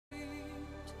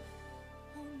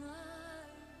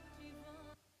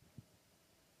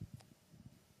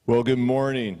Well, good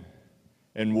morning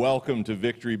and welcome to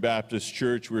Victory Baptist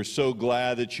Church. We're so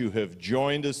glad that you have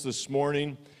joined us this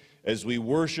morning as we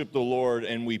worship the Lord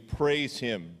and we praise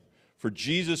Him. For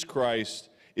Jesus Christ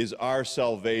is our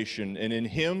salvation, and in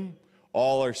Him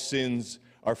all our sins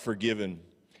are forgiven.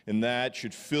 And that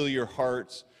should fill your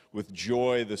hearts with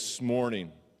joy this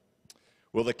morning.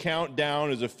 Well, the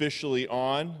countdown is officially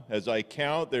on. As I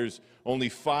count, there's only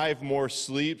 5 more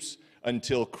sleeps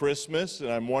until Christmas,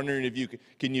 and I'm wondering if you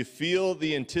can you feel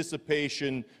the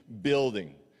anticipation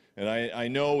building? And I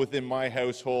know within my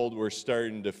household we're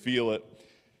starting to feel it.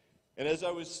 And as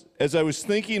I was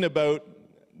thinking about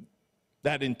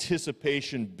that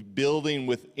anticipation building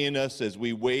within us as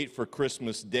we wait for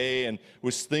Christmas Day, and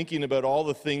was thinking about all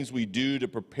the things we do to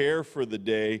prepare for the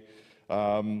day,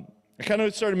 I kind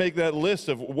of started to make that list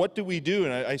of what do we do,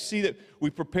 and I see that we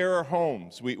prepare our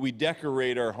homes, we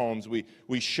decorate our homes,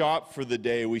 we shop for the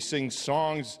day, we sing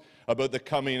songs about the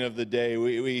coming of the day,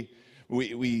 we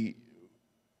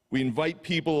invite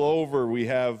people over, we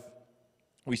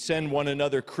send one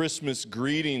another Christmas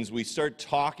greetings, we start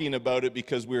talking about it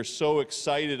because we're so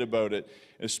excited about it,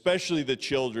 especially the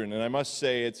children. And I must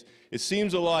say it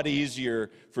seems a lot easier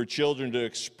for children to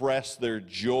express their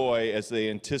joy as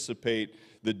they anticipate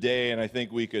the day, and I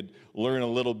think we could learn a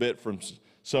little bit from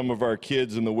some of our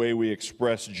kids in the way we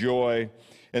express joy.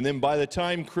 And then by the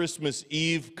time Christmas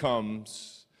Eve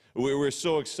comes, we're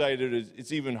so excited,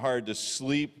 it's even hard to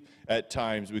sleep at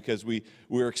times because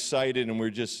we're excited and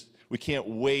we can't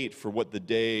wait for what the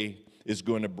day is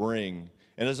going to bring.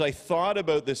 And as I thought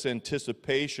about this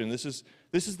anticipation, this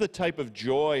is the type of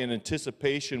joy and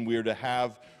anticipation we are to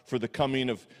have for the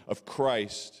coming of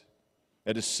Christ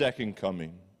at His second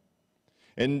coming.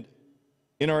 And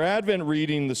in our Advent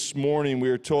reading this morning, we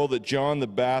are told that John the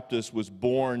Baptist was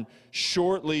born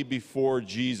shortly before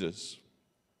Jesus.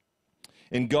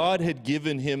 And God had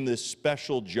given him this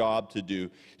special job to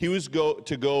do. He was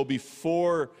to go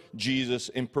before Jesus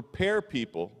and prepare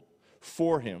people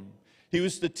for him. He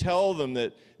was to tell them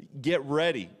that, get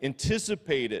ready,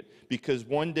 anticipate it, because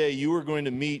one day you are going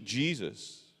to meet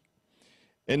Jesus.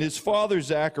 And his father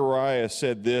Zechariah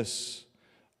said this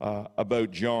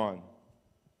about John.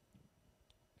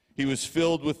 He was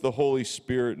filled with the Holy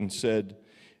Spirit and said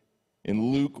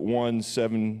in Luke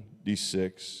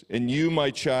 1:76, "And you, my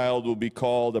child, will be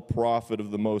called a prophet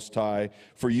of the Most High,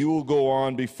 for you will go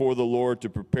on before the Lord to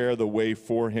prepare the way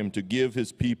for Him, to give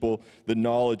His people the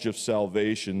knowledge of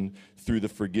salvation through the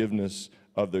forgiveness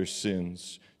of their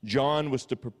sins." John was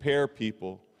to prepare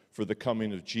people for the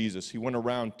coming of Jesus. He went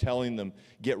around telling them,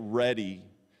 get ready,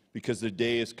 because the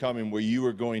day is coming where you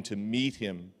are going to meet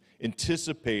Him.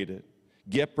 Anticipate it.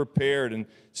 Get prepared. And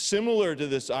similar to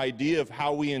this idea of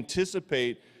how we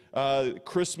anticipate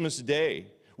Christmas Day,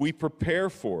 we prepare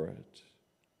for it.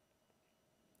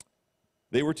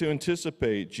 They were to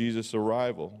anticipate Jesus'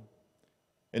 arrival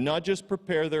and not just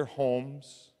prepare their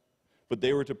homes, but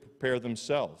they were to prepare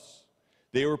themselves.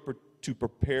 They were to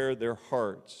prepare their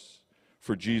hearts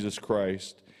for Jesus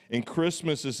Christ. And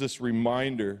Christmas is this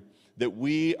reminder that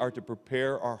we are to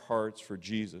prepare our hearts for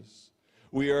Jesus.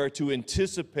 We are to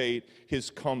anticipate His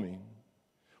coming.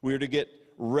 We are to get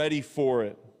ready for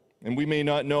it. And we may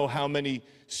not know how many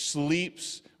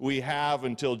sleeps we have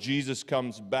until Jesus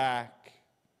comes back,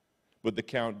 but the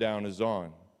countdown is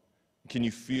on. Can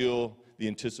you feel the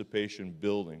anticipation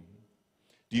building?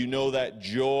 Do you know that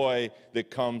joy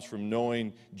that comes from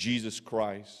knowing Jesus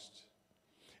Christ?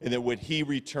 And that when He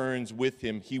returns with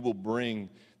Him, He will bring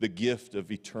the gift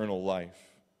of eternal life.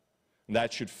 And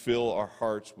that should fill our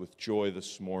hearts with joy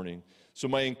this morning. So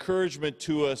my encouragement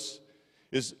to us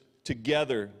is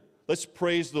together, let's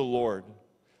praise the Lord.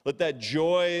 Let that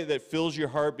joy that fills your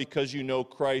heart because you know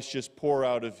Christ just pour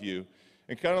out of you.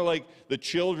 And kind of like the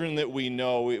children that we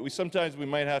know, we sometimes we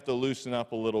might have to loosen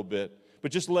up a little bit,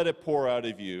 but just let it pour out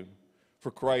of you, for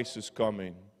Christ is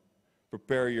coming.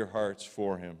 Prepare your hearts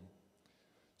for Him.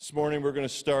 This morning we're going to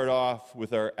start off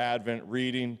with our Advent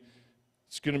reading.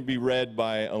 It's going to be read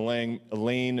by Elaine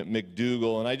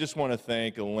McDougall, and I just want to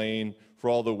thank Elaine for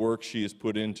all the work she has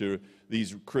put into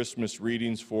these Christmas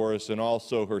readings for us, and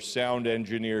also her sound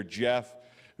engineer, Jeff,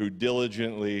 who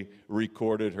diligently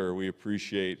recorded her. We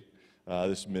appreciate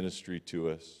this ministry to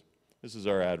us. This is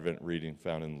our Advent reading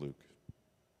found in Luke.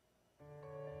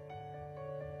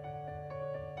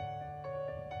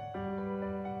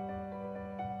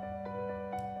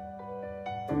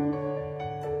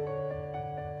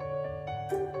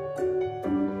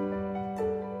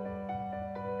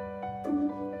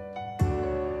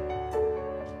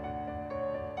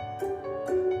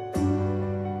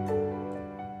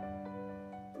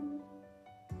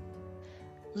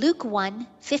 Luke 1,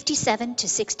 57 to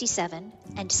 67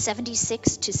 and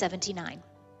 76 to 79.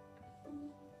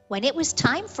 When it was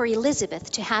time for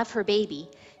Elizabeth to have her baby,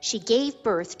 she gave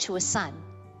birth to a son.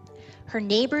 Her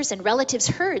neighbors and relatives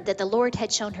heard that the Lord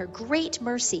had shown her great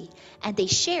mercy, and they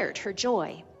shared her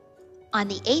joy. On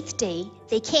the 8th day,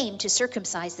 they came to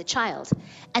circumcise the child,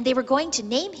 and they were going to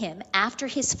name him after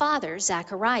his father,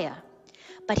 Zachariah.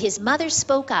 But his mother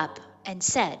spoke up and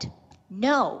said,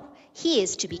 "No, he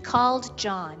is to be called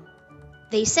John."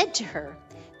 They said to her,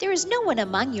 "There is no one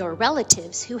among your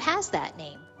relatives who has that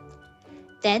name."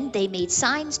 Then they made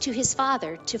signs to his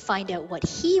father to find out what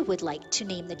he would like to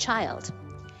name the child.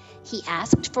 He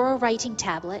asked for a writing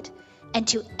tablet, and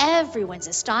to everyone's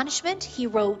astonishment, he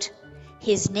wrote,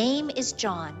 "His name is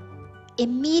John."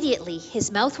 Immediately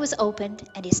his mouth was opened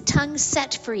and his tongue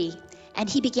set free, and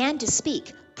he began to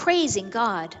speak, praising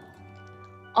God.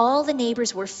 All the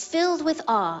neighbors were filled with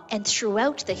awe, and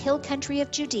throughout the hill country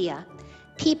of Judea,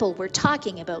 people were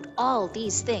talking about all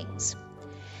these things.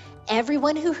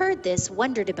 Everyone who heard this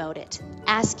wondered about it,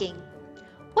 asking,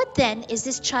 "What then is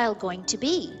this child going to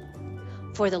be?"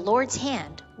 For the Lord's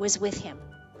hand was with him.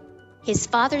 His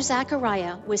father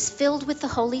Zachariah was filled with the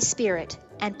Holy Spirit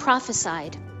and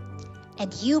prophesied,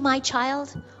 "And you, my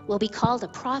child, will be called a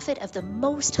prophet of the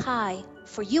Most High,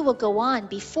 for you will go on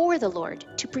before the Lord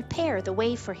to prepare the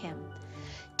way for him,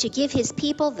 to give his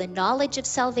people the knowledge of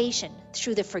salvation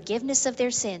through the forgiveness of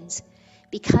their sins,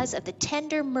 because of the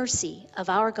tender mercy of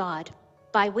our God,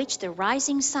 by which the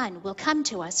rising sun will come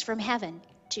to us from heaven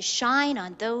to shine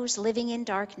on those living in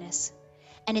darkness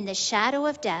and in the shadow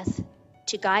of death,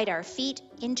 to guide our feet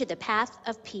into the path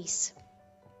of peace."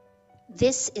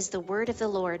 This is the word of the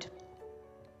Lord.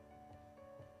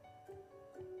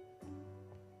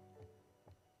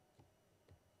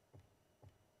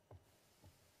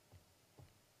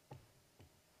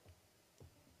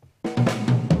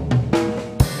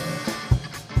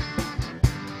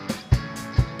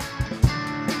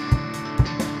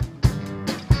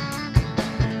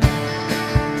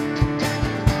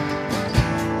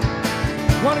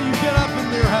 Why don't you get up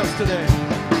in your house today?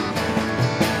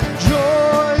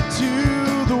 Joy to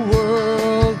the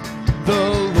world, the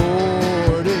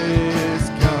Lord is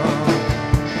come.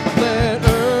 Let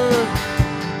earth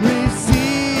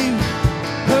receive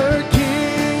her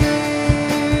King.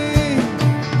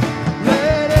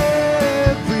 Let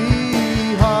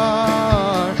every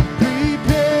heart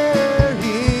prepare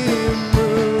him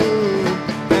room,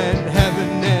 and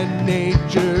heaven and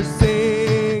nature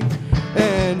sing,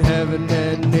 and heaven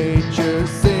and nature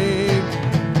sing,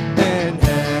 and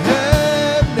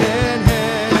heaven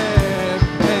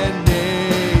and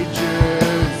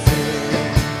nature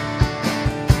sing.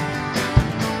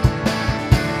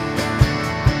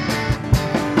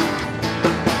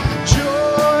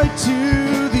 Joy to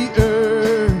the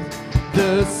earth,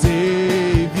 the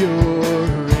Saviour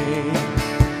reigns.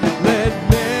 Let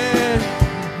men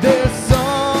their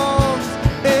songs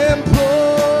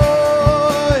employ,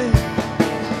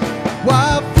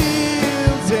 while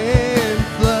fields and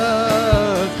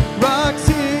floods, rocks,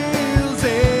 hills,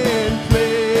 and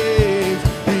plains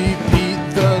repeat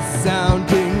the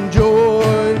sounding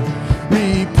joy,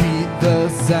 repeat the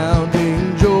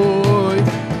sounding joy,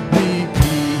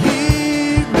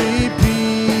 repeat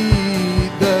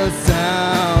the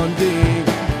sounding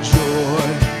joy.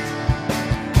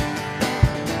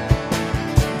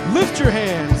 Lift your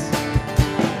hands.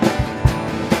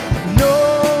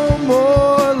 No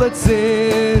more let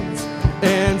sins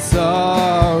and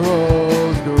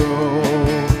sorrows grow,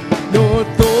 nor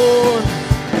thorns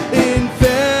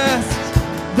infest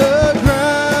the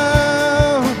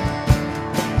ground.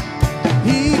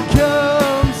 He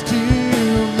comes to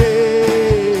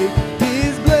make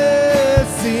his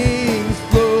blessings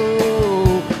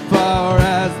flow, far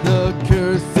as the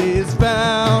curse is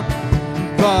found,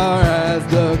 far as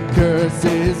the curse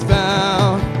is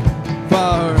found,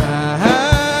 far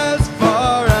as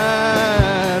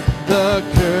the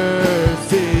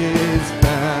curse is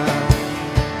found.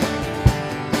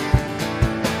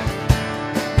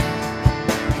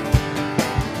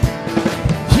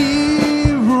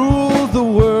 He ruled the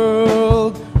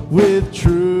world with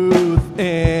truth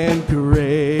and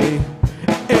grace,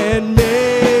 and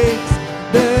makes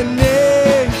the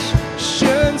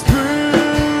nations prove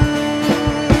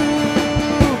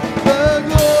the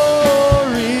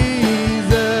glories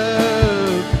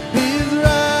of his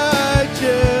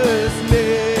righteousness,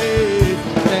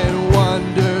 and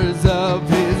wonders of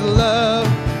his love,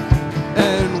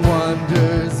 and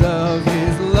wonders of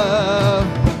his love,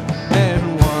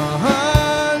 and wonders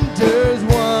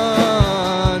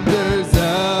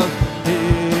of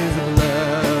his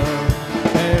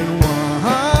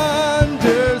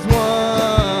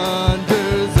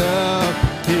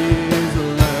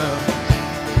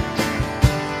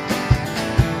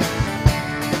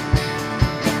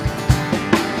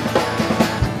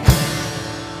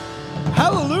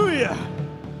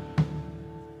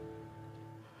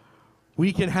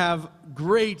We can have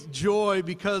great joy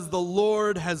because the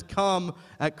Lord has come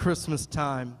at Christmas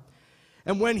time.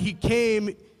 And when He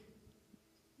came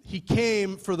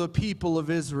for the people of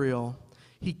Israel.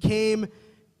 He came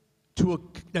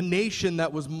to a nation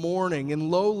that was mourning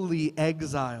in lowly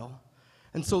exile.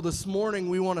 And so this morning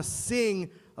we want to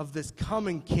sing of this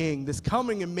coming King, this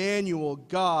coming Emmanuel,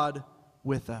 God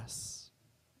with us.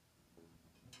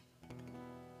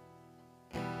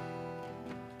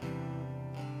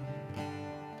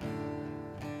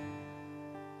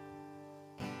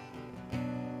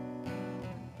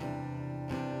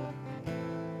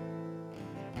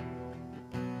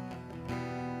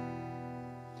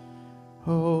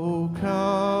 O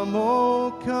come,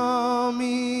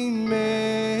 Emmanuel,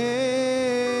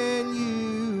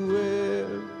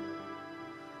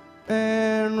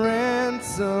 and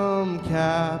ransom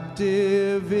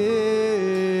captive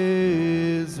Israel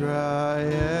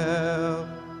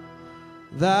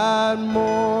that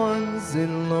mourns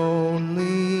in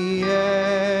lonely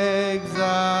exile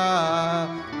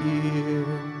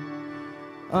here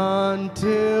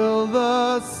until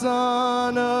the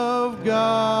Son of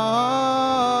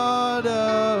God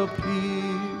appear.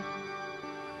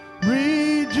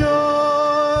 Rejoice,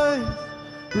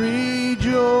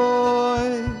 rejoice,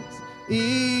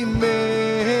 Emmanuel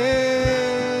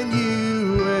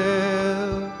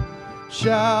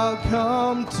shall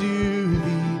come to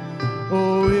thee,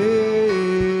 O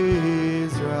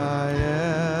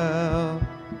Israel.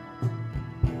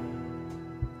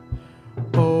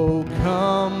 O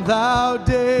come, thou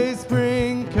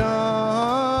dayspring,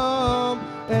 come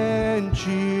and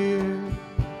cheer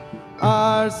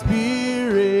our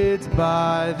spirits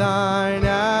by thine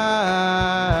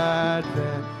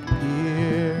advent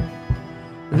here.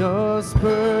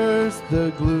 Disperse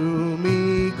the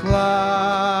gloomy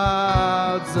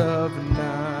clouds of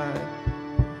night,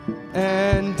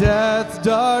 and death's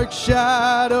dark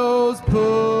shadows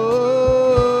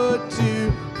put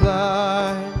to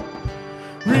flight.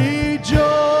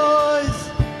 Rejoice,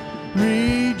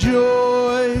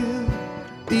 rejoice,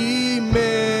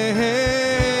 Emmanuel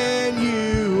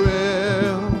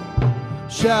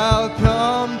shall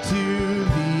come to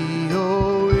thee,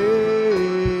 O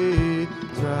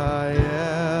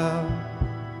Israel.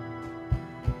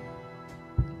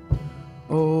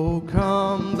 O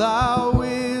come, thou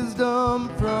wisdom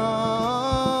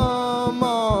from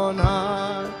on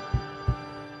high,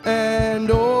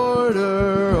 and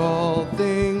order all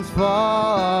things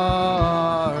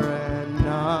far and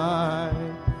nigh.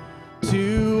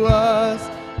 To us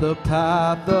the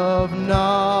path of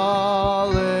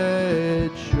knowledge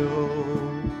show,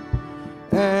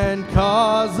 and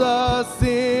cause us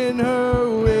in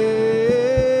her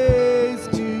ways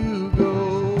to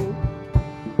go.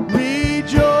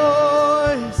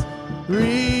 Rejoice,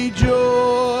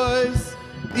 rejoice,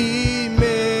 Emmanuel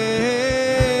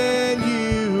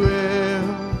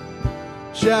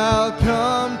shall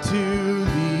come to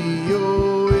thee,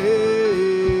 O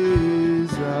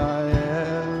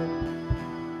Israel.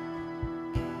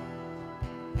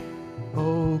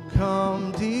 O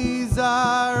come,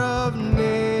 desire of nations,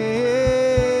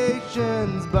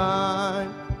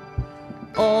 bind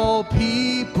all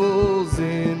peoples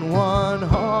in one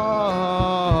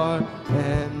heart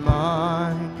and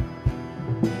mind.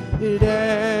 It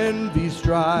envy,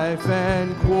 strife,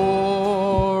 and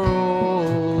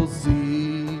quarrel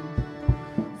see.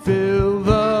 Fill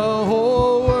the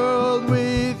whole world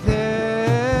with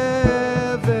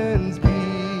heaven's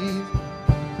peace.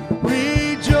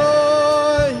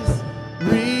 Rejoice,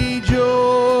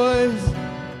 rejoice,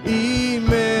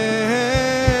 Emmanuel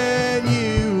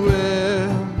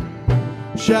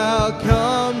shall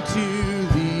come to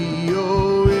thee,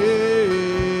 O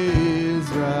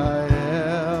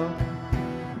Israel.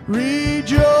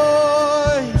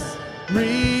 Rejoice,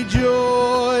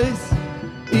 rejoice,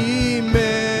 Emmanuel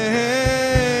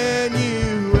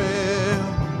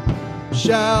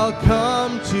shall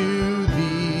come to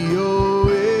thee, O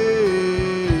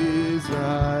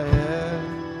Israel.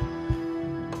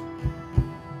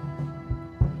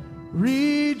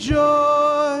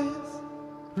 Rejoice,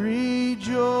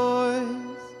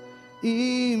 rejoice,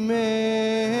 Emmanuel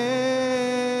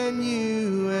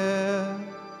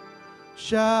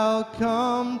shall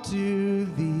come to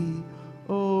thee,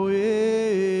 O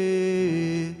Israel.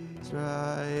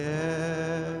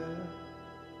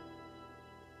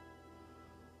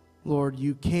 Lord,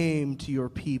 you came to your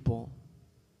people.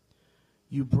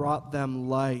 You brought them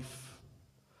life.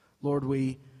 Lord,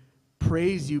 we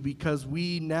praise you because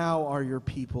we now are your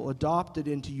people, adopted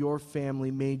into your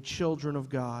family, made children of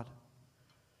God.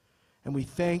 And we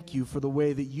thank you for the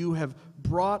way that you have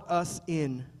brought us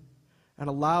in and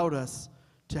allowed us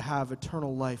to have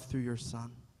eternal life through your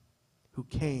Son, who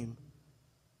came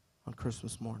on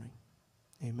Christmas morning.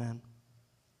 Amen.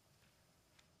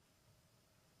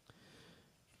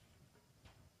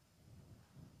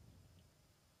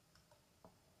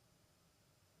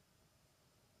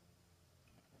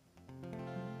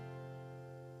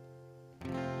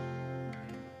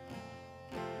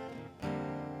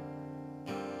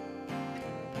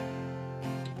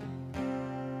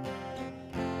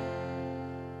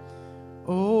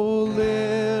 O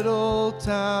little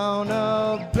town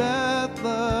of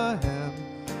Bethlehem,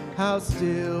 how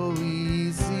still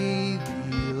we see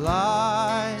thee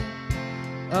lie.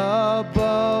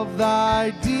 Above thy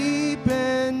deep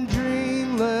and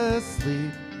dreamless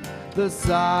sleep, the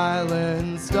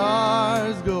silent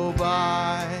stars go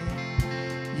by.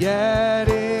 Yet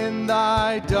in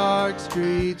thy dark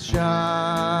streets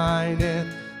shineth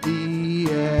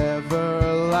the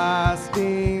everlasting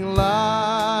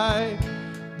light.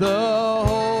 The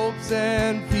hopes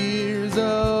and fears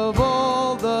of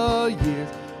all the years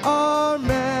are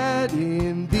met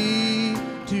in thee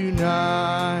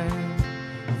tonight.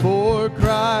 For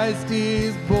Christ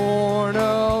is born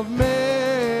of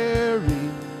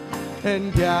Mary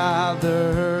and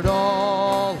gathered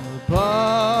all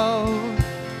above.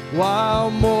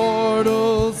 While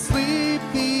mortals sleep,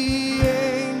 the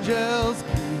angels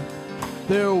keep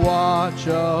their watch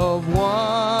of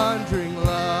wondering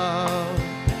love.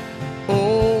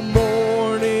 O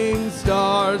morning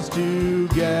stars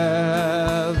together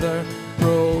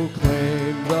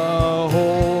proclaim the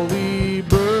holy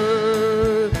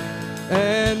birth,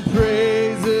 and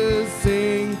praises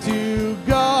sing to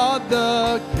God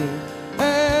the King,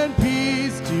 and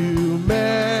peace to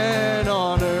men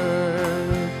on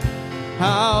earth.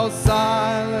 How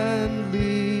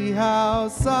silently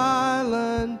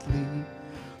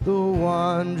the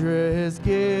wondrous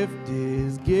gift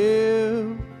is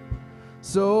given.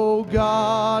 So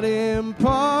God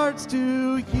imparts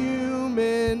to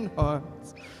human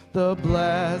hearts the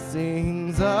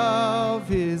blessings of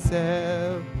his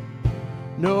heaven.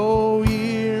 No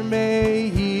ear may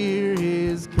hear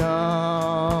his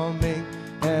coming,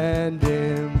 and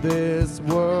in this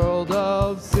world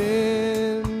of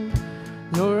sin,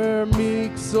 your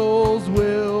meek souls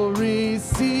will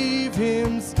receive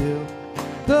him still.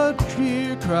 The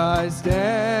dear Christ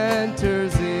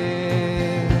enters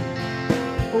in.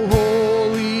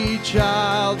 Holy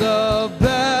child of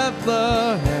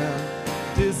Bethlehem,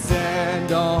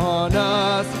 descend on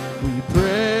us, we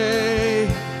pray.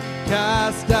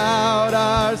 Cast out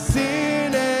our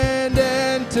sin and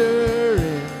enter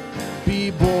in.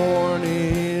 Be born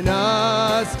in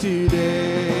us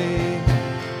today.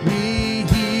 We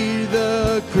hear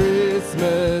the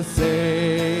Christmas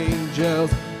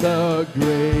angels, the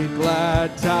great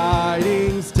glad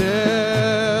tidings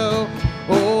tell.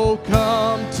 Oh,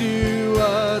 come to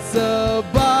us,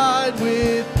 abide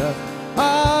with us,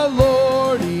 our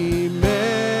Lord Emmanuel.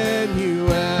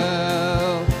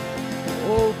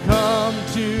 Oh, come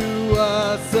to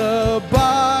us,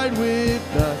 abide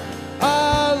with us,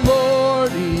 our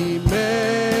Lord Emmanuel.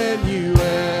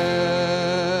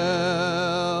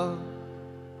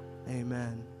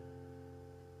 Amen.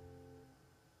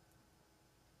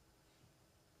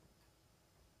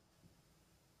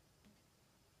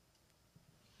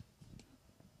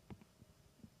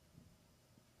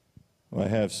 I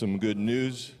have some good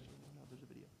news. No, there's a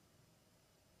video.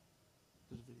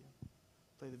 There's a video.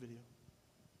 Play the video.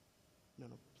 No,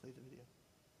 play the video.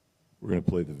 We're going to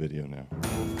play the video now.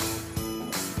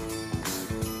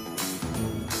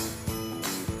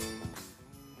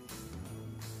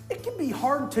 It can be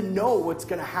hard to know what's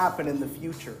going to happen in the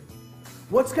future.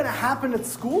 What's going to happen at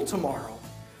school tomorrow?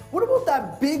 What about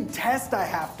that big test I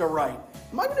have to write?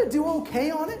 Am I going to do okay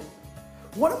on it?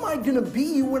 What am I going to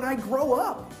be when I grow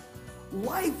up?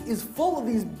 Life is full of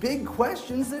these big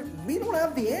questions that we don't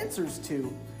have the answers to.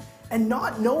 And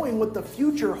not knowing what the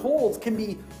future holds can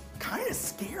be kind of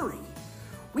scary.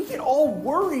 We get all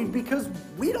worried because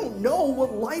we don't know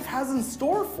what life has in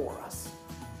store for us.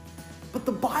 But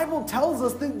the Bible tells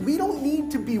us that we don't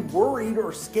need to be worried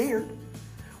or scared.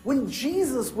 When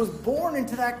Jesus was born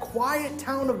into that quiet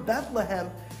town of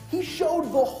Bethlehem, he showed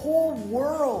the whole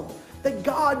world that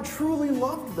God truly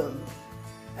loved them.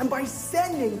 And by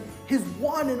sending his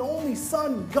one and only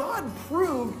Son, God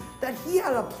proved that he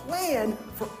had a plan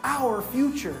for our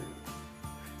future.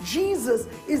 Jesus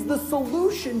is the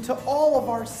solution to all of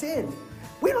our sin.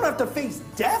 We don't have to face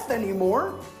death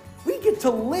anymore. We get to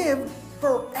live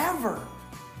forever.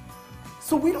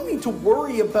 So we don't need to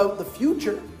worry about the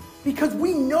future because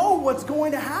we know what's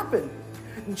going to happen.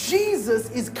 Jesus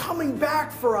is coming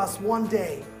back for us one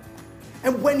day.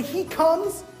 And when he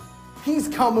comes, he's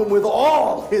coming with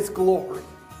all his glory.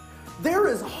 There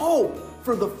is hope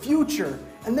for the future,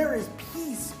 and there is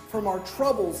peace from our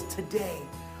troubles today,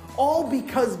 all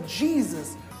because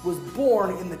Jesus was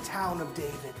born in the town of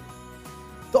David.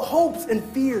 The hopes and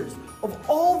fears of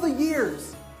all the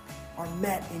years are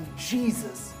met in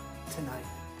Jesus tonight.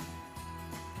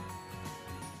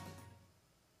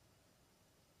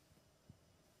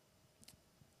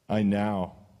 I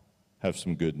now have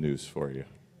some good news for you.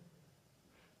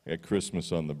 I got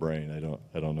Christmas on the brain.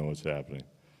 I don't know what's happening.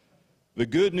 The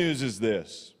good news is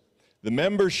this. The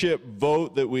membership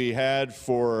vote that we had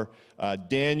for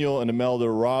Daniel and Imelda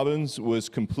Robbins was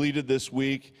completed this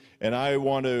week, and I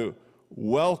want to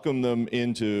welcome them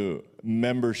into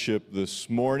membership this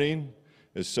morning.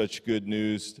 It's such good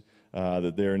news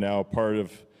that they're now part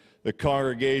of the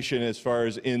congregation as far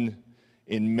as in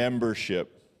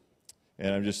membership.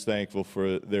 And I'm just thankful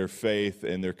for their faith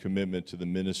and their commitment to the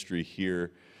ministry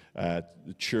here at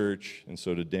the church. And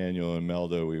so to Daniel and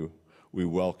Imelda, we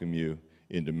welcome you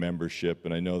into membership.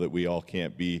 And I know that we all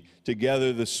can't be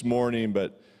together this morning,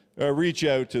 but reach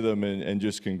out to them and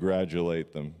just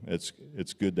congratulate them.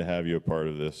 It's good to have you a part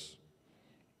of this.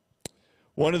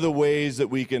 One of the ways that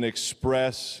we can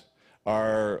express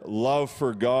our love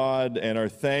for God and our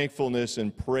thankfulness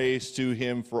and praise to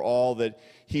Him for all that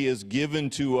He has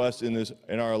given to us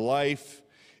in our life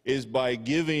is by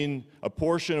giving a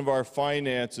portion of our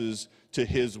finances to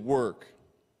His work.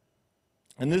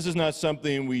 And this is not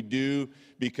something we do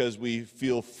because we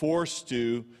feel forced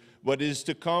to, but is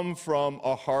to come from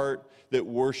a heart that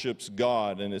worships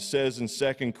God. And it says in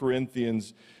 2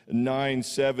 Corinthians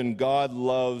 9:7, God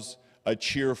loves a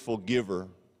cheerful giver.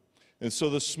 And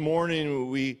so this morning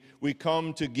we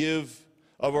come to give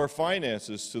of our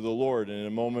finances to the Lord. And in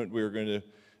a moment we're going to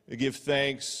give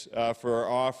thanks for our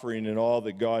offering and all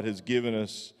that God has given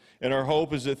us. And our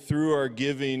hope is that through our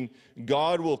giving,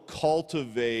 God will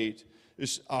cultivate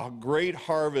a great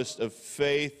harvest of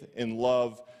faith and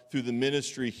love through the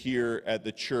ministry here at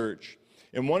the church.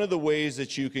 And one of the ways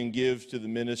that you can give to the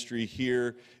ministry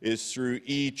here is through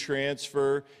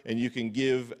e-transfer, and you can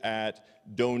give at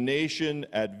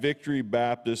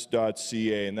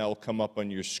donation@victorybaptist.ca, and that will come up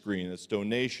on your screen. That's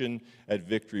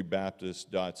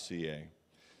donation@victorybaptist.ca.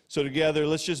 So together,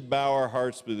 let's just bow our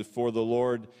hearts before the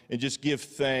Lord and just give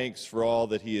thanks for all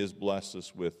that He has blessed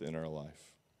us with in our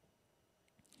life.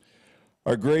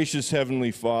 Our gracious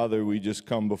Heavenly Father, we just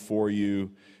come before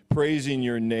you, praising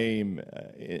your name,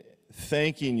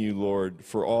 thanking you, Lord,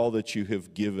 for all that you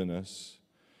have given us.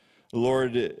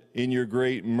 Lord, in your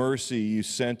great mercy, you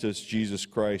sent us Jesus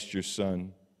Christ, your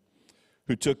Son,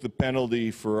 who took the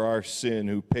penalty for our sin,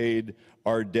 who paid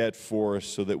our debt for us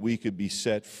so that we could be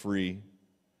set free.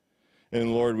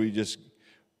 And Lord,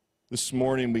 this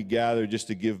morning we gather just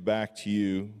to give back to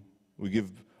you. We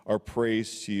give our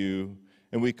praise to you.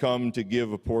 And we come to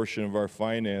give a portion of our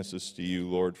finances to you,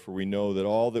 Lord, for we know that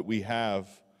all that we have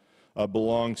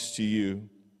belongs to you.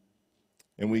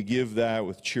 And we give that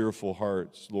with cheerful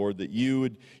hearts, Lord, that you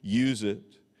would use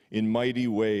it in mighty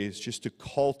ways just to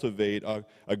cultivate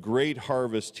a great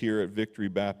harvest here at Victory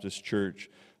Baptist Church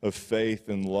of faith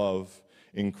and love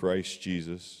in Christ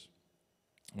Jesus.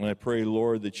 And I pray,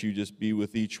 Lord, that you just be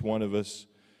with each one of us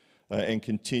and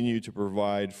continue to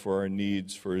provide for our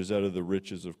needs, for it is out of the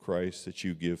riches of Christ that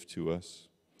you give to us.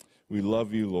 We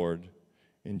love you, Lord.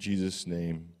 In Jesus'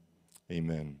 name,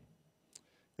 amen.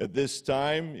 At this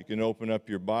time, you can open up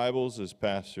your Bibles as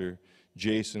Pastor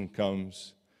Jason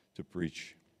comes to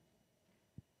preach.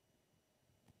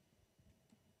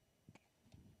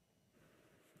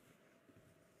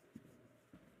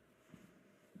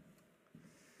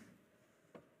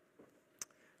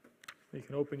 You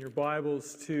can open your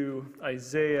Bibles to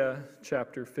Isaiah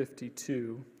chapter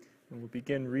 52, and we'll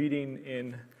begin reading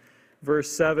in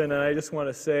verse 7. And I just want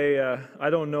to say, I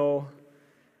don't know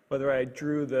whether I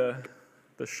drew the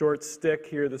short stick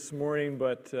here this morning,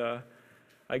 but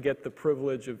I get the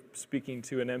privilege of speaking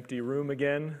to an empty room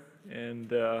again,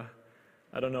 and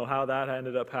I don't know how that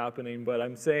ended up happening, but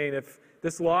I'm saying if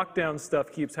this lockdown stuff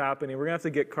keeps happening, we're going to have to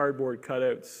get cardboard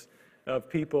cutouts of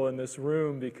people in this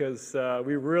room, because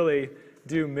we really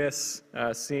do miss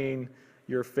seeing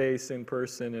your face in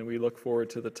person, and we look forward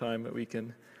to the time that we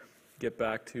can get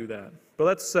back to that. But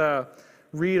let's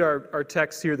read our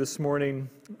text here this morning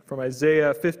from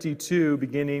Isaiah 52,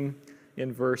 beginning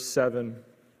in verse 7.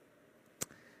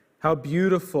 How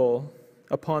beautiful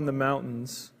upon the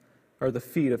mountains are the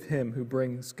feet of him who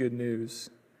brings good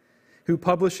news, who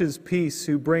publishes peace,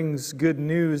 who brings good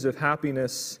news of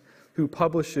happiness, who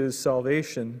publishes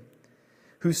salvation,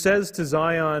 who says to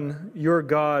Zion, your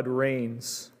God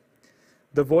reigns.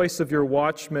 The voice of your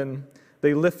watchmen,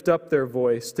 they lift up their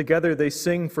voice. Together they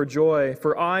sing for joy.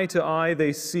 For eye to eye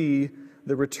they see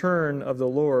the return of the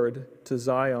Lord to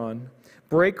Zion.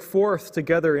 Break forth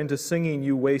together into singing,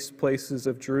 you waste places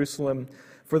of Jerusalem.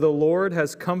 For the Lord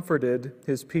has comforted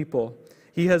his people.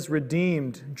 He has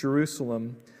redeemed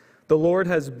Jerusalem. The Lord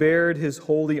has bared his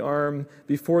holy arm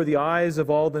before the eyes of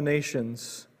all the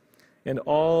nations, and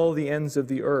all the ends of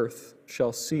the earth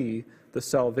shall see the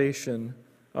salvation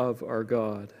of our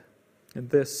God. And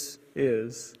this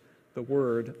is the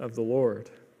word of the Lord.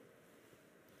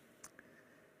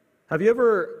 Have you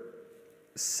ever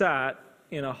sat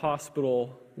in a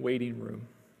hospital waiting room?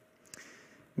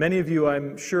 Many of you,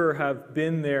 I'm sure, have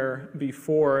been there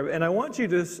before, and I want you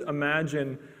to just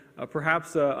imagine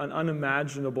perhaps an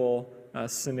unimaginable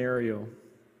scenario.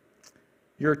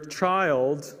 Your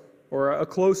child or a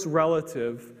close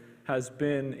relative has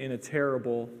been in a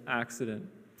terrible accident.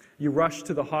 You rush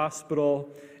to the hospital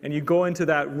and you go into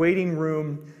that waiting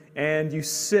room and you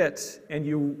sit and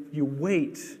you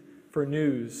wait for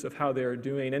news of how they are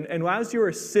doing. And as you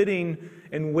are sitting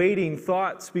and waiting,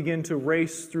 thoughts begin to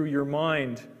race through your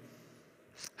mind.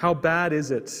 How bad is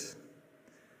it?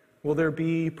 Will there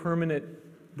be permanent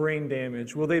brain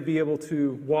damage? Will they be able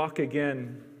to walk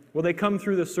again? Will they come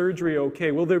through the surgery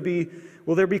okay? Will there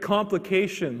be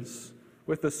complications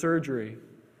with the surgery?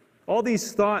 All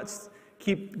these thoughts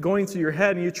keep going through your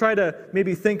head, and you try to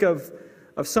maybe think of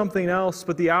something else,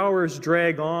 but the hours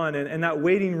drag on, and that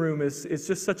waiting room is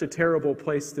just such a terrible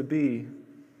place to be.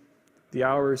 The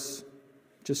hours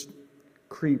just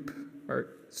creep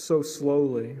so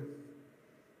slowly.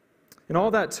 And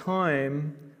all that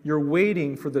time, you're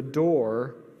waiting for the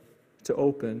door to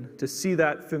open, to see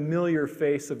that familiar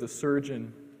face of the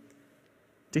surgeon,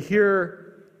 to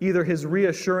hear either his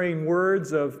reassuring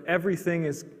words of everything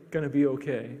is going to be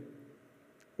okay,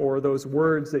 or those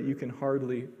words that you can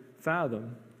hardly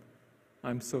fathom,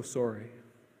 I'm so sorry.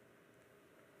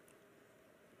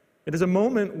 It is a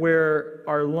moment where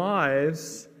our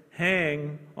lives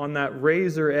hang on that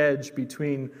razor edge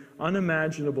between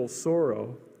unimaginable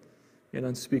sorrow and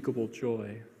unspeakable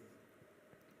joy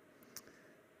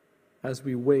as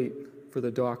we wait for the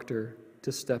doctor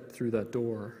to step through that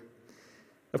door.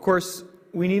 Of course,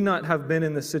 we need not have been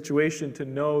in this situation to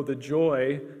know the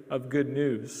joy of good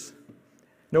news.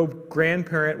 No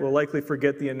grandparent will likely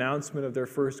forget the announcement of their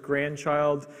first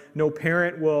grandchild. No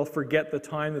parent will forget the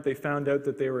time that they found out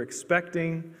that they were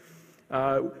expecting.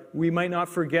 We might not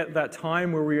forget that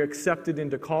time where we were accepted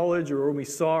into college or when we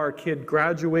saw our kid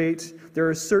graduate. There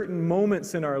are certain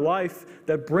moments in our life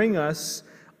that bring us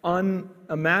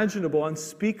unimaginable,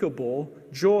 unspeakable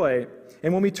joy.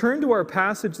 And when we turn to our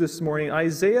passage this morning,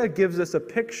 Isaiah gives us a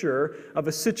picture of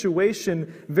a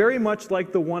situation very much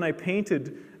like the one I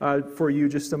painted for you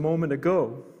just a moment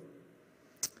ago.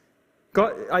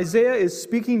 Isaiah is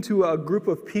speaking to a group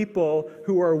of people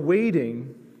who are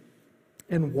waiting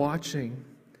and watching.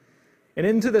 And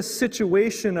into the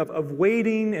situation of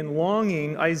waiting and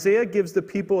longing, Isaiah gives the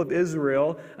people of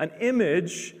Israel an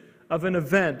image of an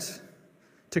event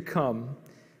to come.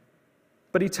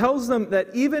 But he tells them that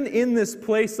even in this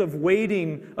place of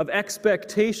waiting, of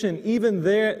expectation, even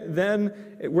there, then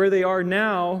where they are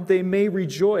now, they may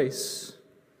rejoice.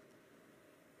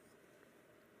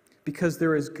 Because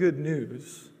there is good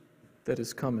news that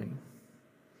is coming.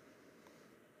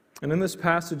 And in this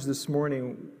passage this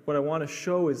morning, what I want to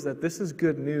show is that this is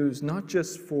good news, not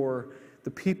just for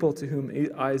the people to whom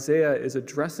Isaiah is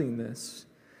addressing this,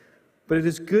 but it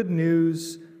is good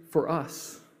news for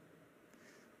us.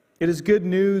 It is good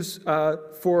news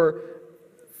for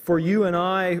you and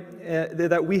I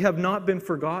that we have not been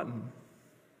forgotten.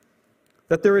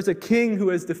 That there is a king who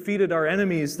has defeated our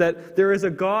enemies, that there is a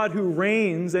God who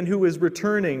reigns and who is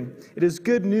returning. It is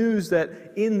good news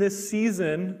that in this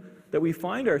season that we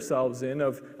find ourselves in,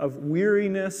 of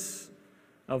weariness,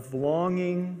 of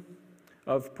longing,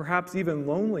 of perhaps even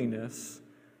loneliness,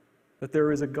 that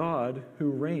there is a God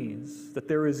who reigns, that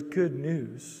there is good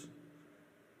news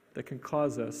that can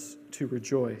cause us to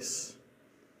rejoice.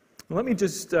 Let me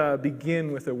just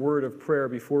begin with a word of prayer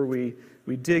before we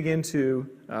dig into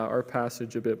our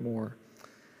passage a bit more.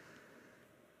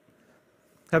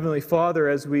 Heavenly Father,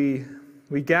 as we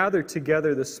gather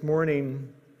together this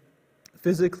morning,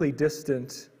 physically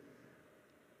distant,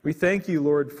 we thank you,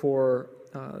 Lord, for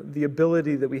the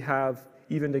ability that we have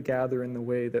even to gather in the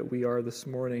way that we are this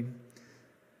morning.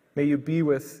 May you be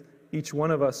with each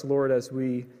one of us, Lord, as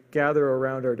we gather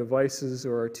around our devices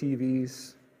or our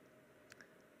TVs.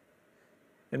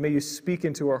 And may you speak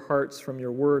into our hearts from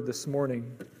your word this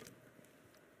morning.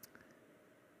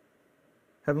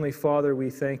 Heavenly Father, we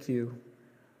thank you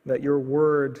that your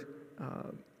word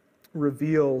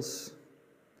reveals.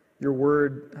 Your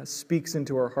word speaks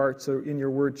into our hearts, so in your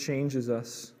word changes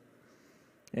us.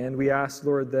 And we ask,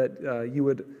 Lord,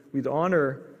 that we'd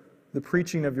honor the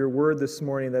preaching of your word this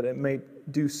morning, that it might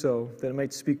do so, that it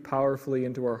might speak powerfully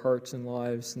into our hearts and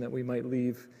lives, and that we might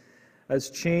leave as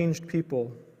changed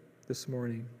people this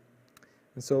morning.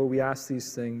 And so we ask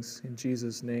these things in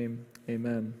Jesus' name,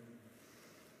 amen.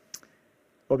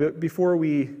 Well, before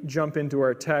we jump into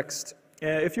our text,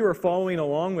 if you were following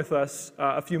along with us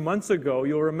a few months ago,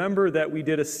 you'll remember that we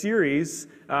did a series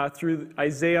through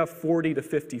Isaiah 40 to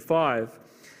 55.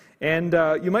 And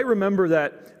you might remember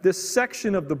that this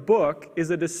section of the book is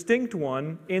a distinct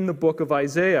one in the book of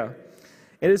Isaiah.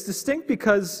 It is distinct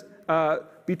because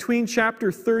between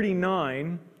chapter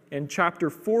 39 and chapter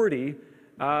 40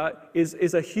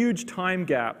 is a huge time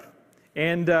gap.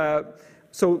 And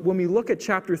so when we look at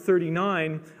chapter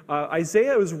 39,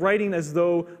 Isaiah is writing as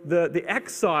though the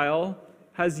exile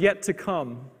has yet to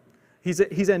come.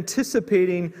 He's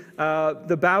anticipating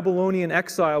the Babylonian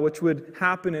exile, which would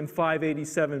happen in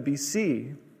 587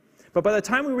 BC. But by the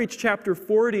time we reach chapter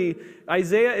 40,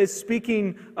 Isaiah is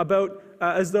speaking about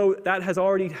as though that has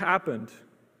already happened,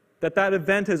 that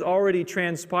event has already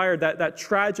transpired, that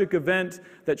tragic event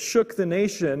that shook the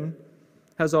nation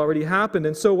has already happened.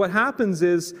 And so what happens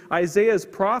is Isaiah's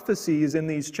prophecies in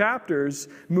these chapters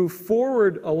move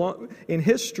forward along in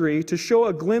history to show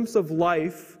a glimpse of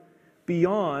life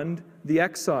beyond the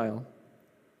exile.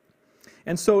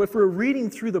 And so if we're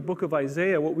reading through the book of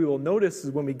Isaiah, what we will notice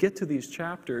is when we get to these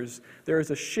chapters, there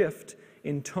is a shift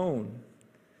in tone,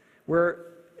 where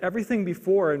everything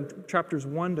before in chapters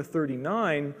 1 to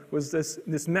 39 was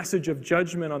this message of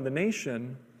judgment on the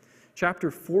nation.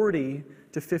 Chapter 40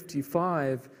 to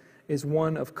 55 is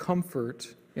one of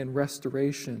comfort and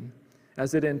restoration,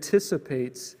 as it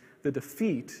anticipates the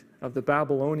defeat of the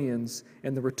Babylonians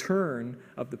and the return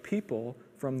of the people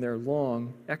from their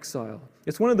long exile.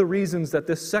 It's one of the reasons that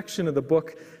this section of the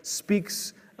book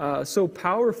speaks so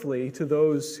powerfully to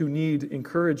those who need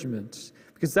encouragement,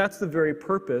 because that's the very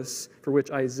purpose for which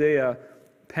Isaiah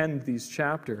penned these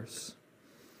chapters.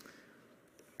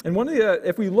 And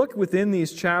if we look within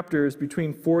these chapters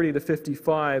between 40 to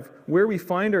 55, where we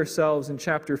find ourselves in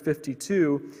chapter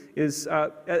 52 is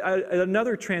at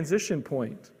another transition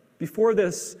point. Before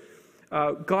this,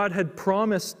 God had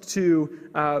promised to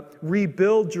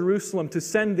rebuild Jerusalem, to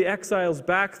send the exiles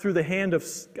back through the hand of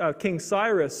King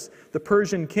Cyrus, the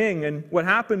Persian king. And what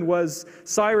happened was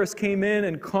Cyrus came in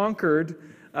and conquered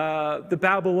the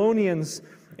Babylonians,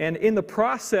 and in the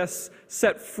process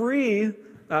set free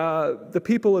the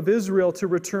people of Israel to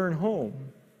return home.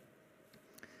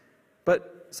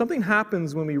 But something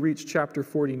happens when we reach chapter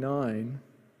 49,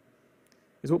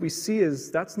 is what we see is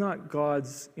that's not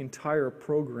God's entire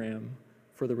program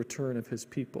for the return of his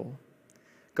people.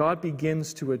 God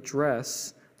begins to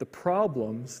address the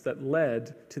problems that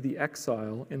led to the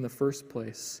exile in the first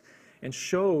place, and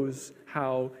shows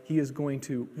how he is going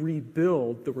to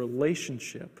rebuild the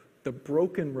relationship, the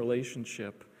broken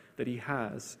relationship that he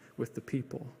has with the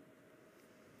people.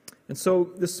 And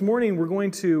so this morning we're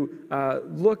going to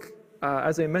look,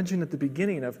 as I mentioned at the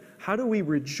beginning, of how do we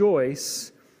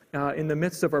rejoice in the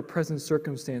midst of our present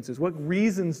circumstances? What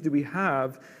reasons do we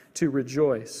have to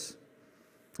rejoice?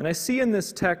 And I see in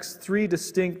this text three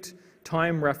distinct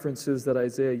time references that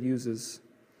Isaiah uses.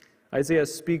 Isaiah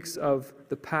speaks of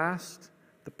the past,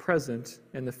 the present,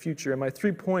 and the future. And my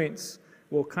 3 points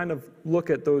will kind of look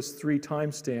at those three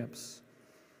timestamps.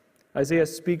 Isaiah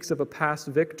speaks of a past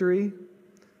victory,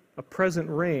 a present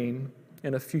reign,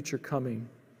 and a future coming.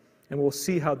 And we'll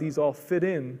see how these all fit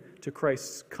in to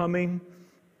Christ's coming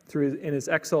in his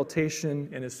exaltation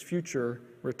and his future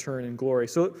return in glory.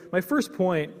 So my first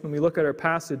point when we look at our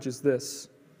passage is this: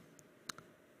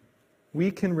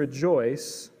 we can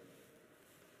rejoice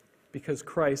because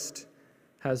Christ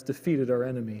has defeated our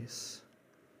enemies.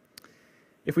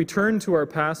 If we turn to our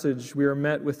passage, we are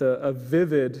met with a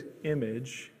vivid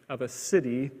image of a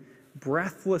city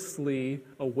breathlessly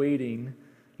awaiting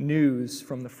news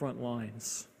from the front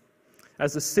lines.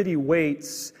 As the city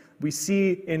waits, we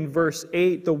see in verse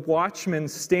 8 the watchmen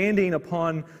standing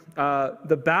upon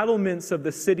the battlements of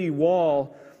the city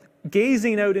wall,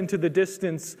 gazing out into the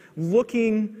distance,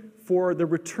 looking for the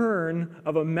return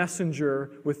of a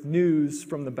messenger with news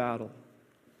from the battle.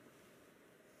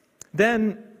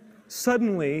 Then,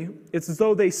 suddenly, it's as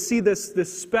though they see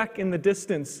this speck in the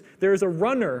distance. There's a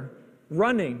runner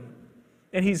running,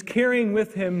 and he's carrying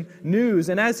with him news.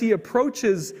 And as he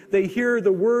approaches, they hear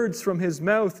the words from his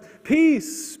mouth,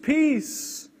 "Peace,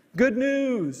 peace, good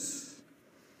news."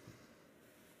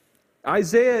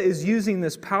 Isaiah is using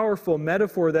this powerful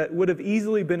metaphor that would have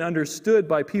easily been understood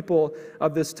by people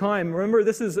of this time. Remember,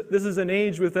 this is an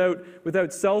age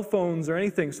without cell phones or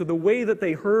anything. So the way that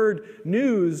they heard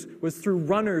news was through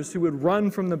runners who would run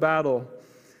from the battle.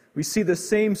 We see the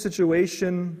same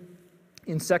situation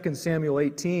in 2 Samuel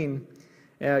 18.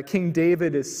 King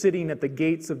David is sitting at the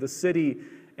gates of the city,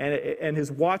 and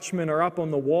his watchmen are up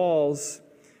on the walls,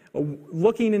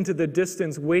 looking into the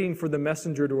distance, waiting for the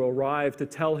messenger to arrive to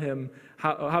tell him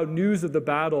how news of the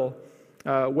battle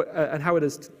and how it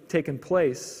has taken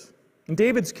place. In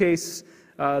David's case,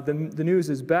 the news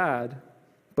is bad,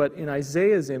 but in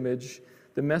Isaiah's image,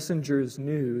 the messenger's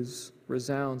news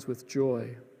resounds with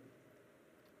joy.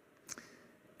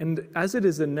 And as it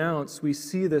is announced, we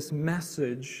see this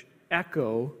message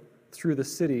echo through the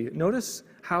city. Notice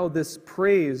how this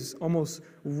praise almost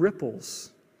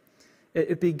ripples.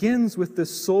 It begins with the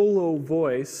solo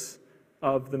voice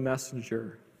of the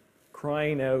messenger,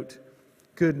 crying out,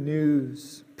 good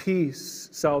news, peace,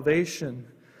 salvation.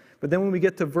 But then when we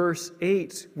get to verse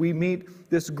 8, we meet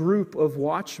this group of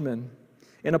watchmen.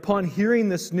 And upon hearing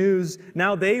this news,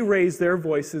 now they raise their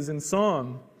voices in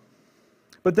song.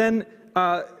 But then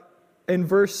in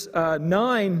verse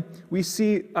 9, we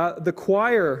see the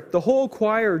choir, the whole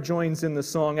choir joins in the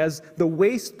song as the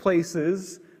waste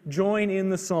places join in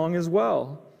the song as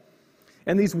well.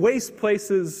 And these waste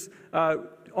places not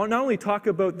only talk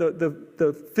about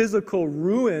the physical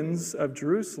ruins of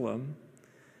Jerusalem,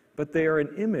 but they are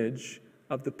an image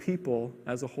of the people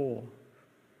as a whole.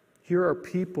 Here are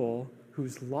people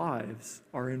whose lives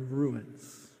are in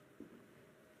ruins.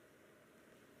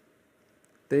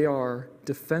 They are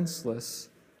defenseless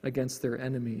against their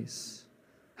enemies,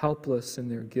 helpless in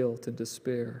their guilt and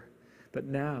despair. But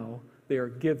now they are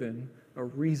given a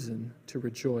reason to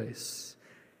rejoice.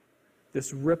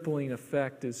 This rippling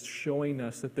effect is showing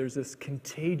us that there's this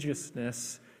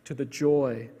contagiousness to the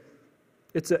joy.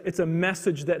 It's a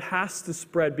message that has to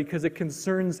spread because it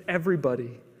concerns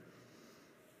everybody.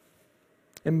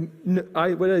 And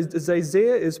what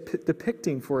Isaiah is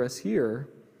depicting for us here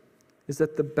is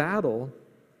that the battle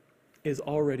is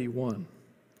already won.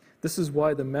 This is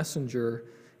why the messenger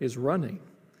is running.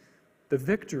 The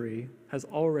victory has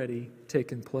already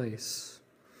taken place.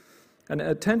 An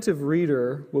attentive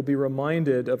reader will be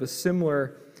reminded of a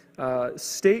similar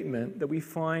statement that we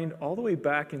find all the way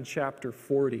back in chapter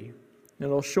 40. And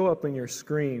it'll show up on your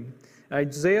screen.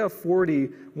 Isaiah 40,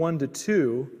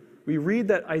 1-2, we read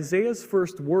that Isaiah's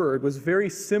first word was very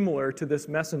similar to this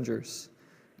messenger's.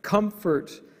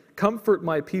 Comfort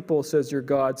my people, says your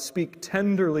God. Speak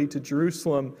tenderly to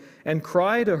Jerusalem and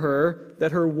cry to her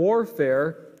that her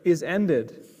warfare is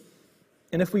ended.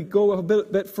 And if we go a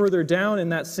bit further down in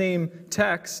that same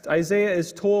text, Isaiah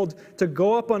is told to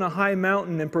go up on a high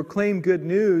mountain and proclaim good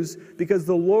news because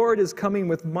the Lord is coming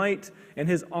with might and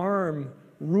his arm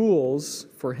rules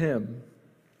for him.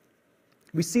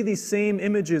 We see these same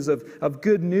images of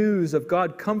good news, of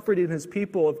God comforting his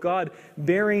people, of God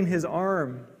bearing his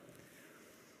arm.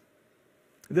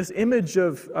 This image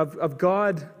of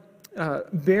God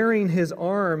bearing his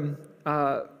arm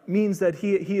means that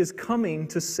he is coming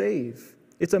to save.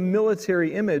 It's a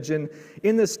military image. And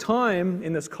in this time,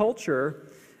 in this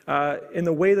culture, in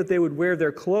the way that they would wear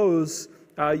their clothes,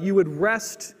 you would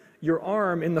rest your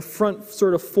arm in the front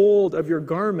sort of fold of your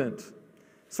garment,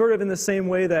 sort of in the same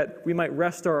way that we might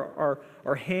rest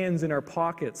our hands in our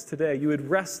pockets today. You would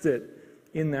rest it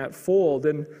in that fold.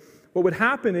 And what would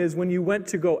happen is when you went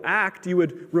to go act, you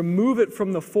would remove it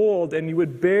from the fold and you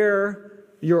would bare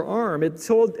your arm. It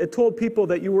told people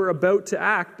that you were about to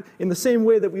act in the same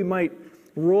way that we might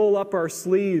roll up our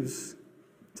sleeves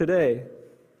today.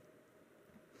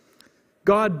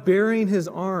 God bearing his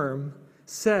arm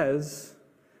says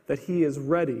that he is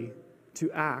ready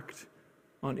to act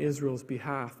on Israel's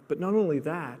behalf. But not only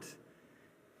that,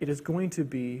 it is going to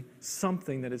be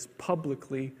something that is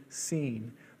publicly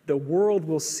seen. The world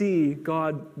will see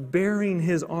God bearing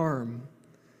his arm.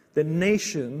 The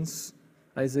nations,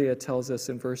 Isaiah tells us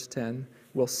in verse 10,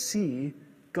 will see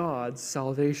God's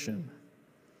salvation.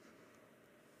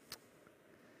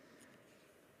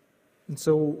 And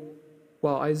so,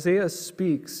 while Isaiah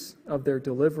speaks of their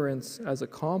deliverance as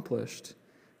accomplished,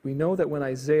 we know that when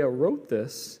Isaiah wrote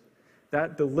this,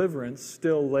 that deliverance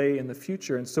still lay in the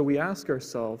future. And so we ask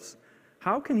ourselves,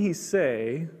 how can he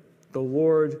say the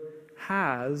Lord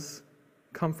has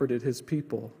comforted his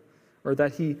people, or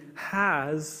that he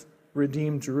has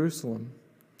redeemed Jerusalem?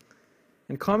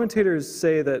 And commentators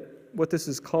say that what this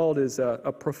is called is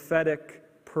a prophetic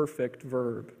perfect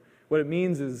verb. What it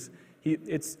means is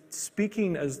it's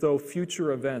speaking as though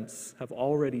future events have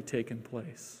already taken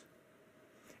place.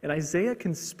 And Isaiah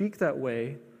can speak that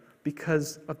way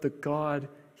because of the God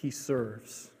he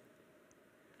serves.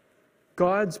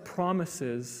 God's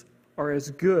promises are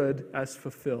as good as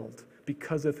fulfilled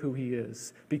because of who he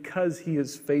is, because he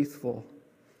is faithful.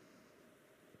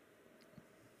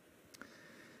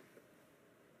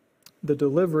 The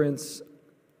deliverance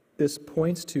this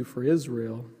points to for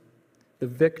Israel, the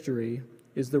victory,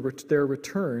 is their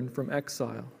return from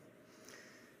exile.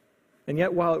 And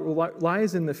yet, while it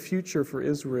lies in the future for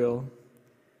Israel,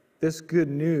 this good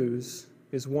news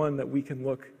is one that we can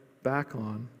look back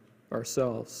on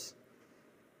ourselves.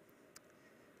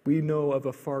 We know of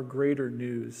a far greater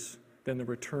news than the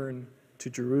return to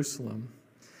Jerusalem.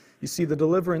 You see, the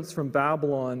deliverance from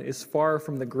Babylon is far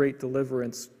from the great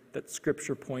deliverance that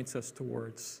Scripture points us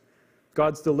towards.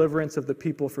 God's deliverance of the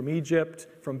people from Egypt,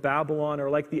 from Babylon, are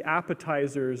like the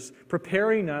appetizers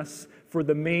preparing us for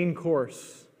the main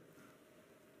course.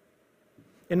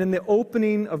 And in the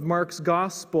opening of Mark's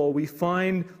Gospel, we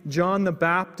find John the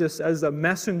Baptist as a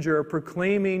messenger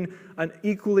proclaiming an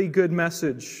equally good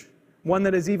message, one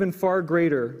that is even far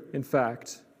greater, in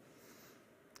fact.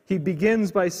 He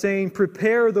begins by saying,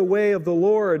 "Prepare the way of the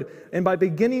Lord." And by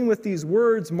beginning with these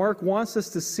words, Mark wants us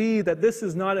to see that this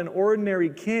is not an ordinary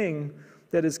king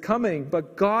that is coming,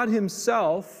 but God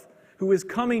himself who is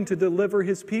coming to deliver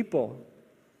his people.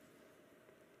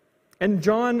 And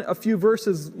John, a few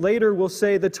verses later, will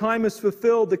say, "The time is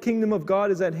fulfilled, the kingdom of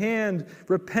God is at hand.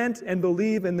 Repent and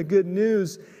believe in the good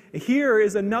news." Here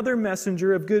is another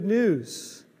messenger of good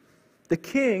news. The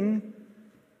king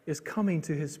is coming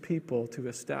to his people to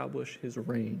establish his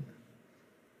reign.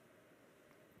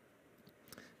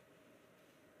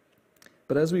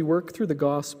 But as we work through the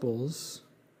Gospels,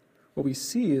 what we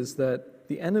see is that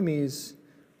the enemies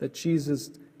that Jesus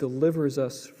delivers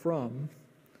us from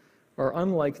are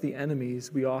unlike the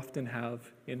enemies we often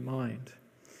have in mind.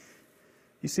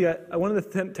 You see, one of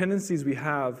the tendencies we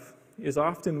have is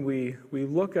often we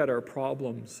look at our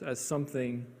problems as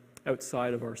something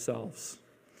outside of ourselves.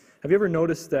 Have you ever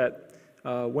noticed that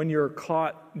when you're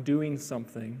caught doing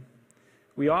something,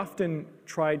 we often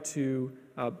try to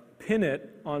pin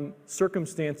it on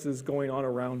circumstances going on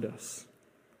around us?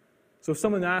 So if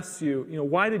someone asks you,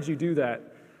 why did you do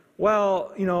that?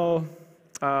 Well,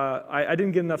 I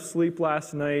didn't get enough sleep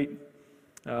last night.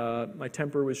 My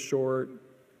temper was short,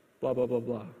 blah, blah, blah,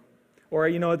 blah. Or,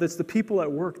 it's the people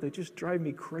at work that just drive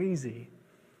me crazy.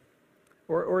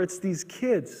 Or it's these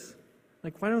kids.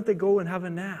 Like, why don't they go and have a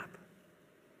nap?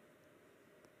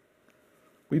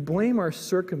 We blame our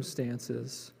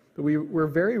circumstances, but we're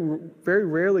very, very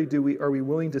rarely are we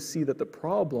willing to see that the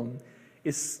problem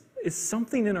is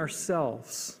something in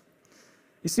ourselves.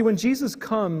 You see, when Jesus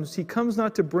comes, he comes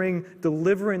not to bring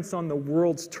deliverance on the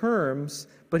world's terms,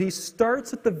 but he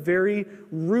starts at the very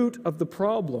root of the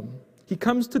problem. He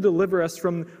comes to deliver us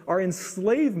from our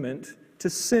enslavement to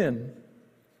sin.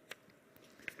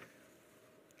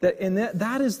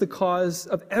 That is the cause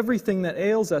of everything that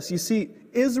ails us. You see,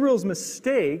 Israel's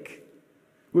mistake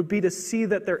would be to see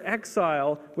that their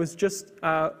exile was just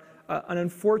an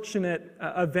unfortunate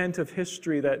event of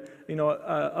history, that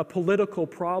a political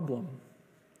problem,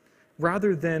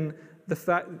 rather than the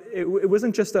fact it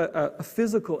wasn't just a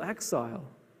physical exile.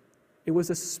 It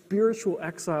was a spiritual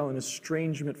exile and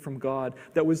estrangement from God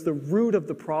that was the root of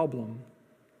the problem.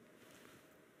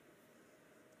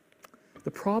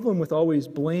 The problem with always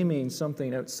blaming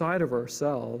something outside of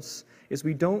ourselves is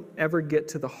we don't ever get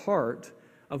to the heart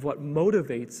of what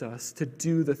motivates us to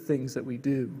do the things that we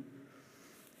do.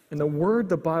 And the word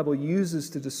the Bible uses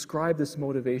to describe this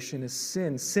motivation is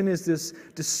sin. Sin is this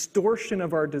distortion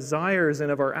of our desires and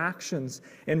of our actions.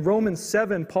 In Romans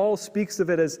 7, Paul speaks of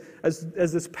it as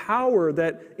this power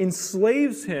that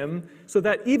enslaves him, so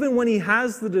that even when he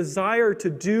has the desire to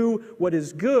do what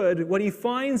is good, what he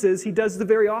finds is he does the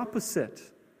very opposite.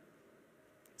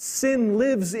 Sin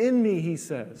lives in me, he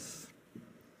says.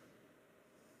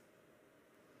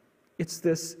 It's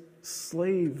this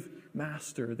slave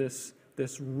master, this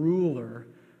ruler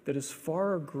that is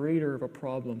far greater of a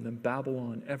problem than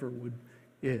Babylon ever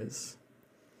is.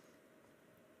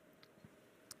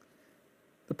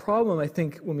 The problem, I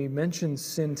think, when we mention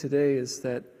sin today is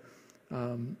that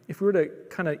if we were to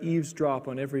kind of eavesdrop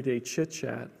on everyday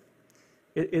chit-chat,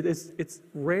 it's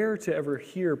rare to ever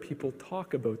hear people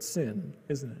talk about sin,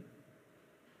 isn't it?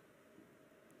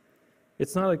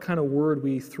 It's not a kind of word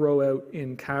we throw out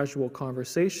in casual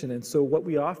conversation. And so what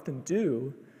we often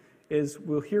do is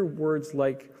we'll hear words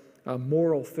like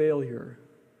moral failure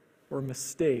or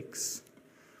mistakes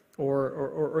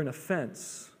or an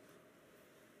offense.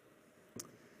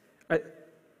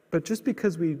 But just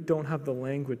because we don't have the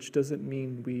language doesn't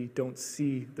mean we don't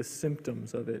see the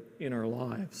symptoms of it in our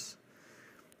lives.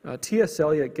 T.S.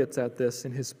 Eliot gets at this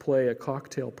in his play, A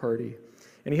Cocktail Party.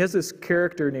 And he has this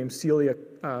character named Celia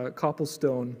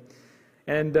Copplestone.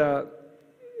 And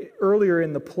earlier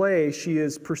in the play, she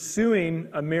is pursuing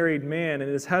a married man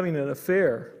and is having an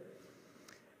affair.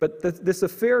 But this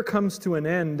affair comes to an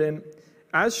end, and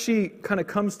as she kind of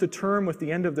comes to term with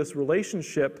the end of this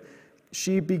relationship,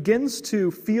 she begins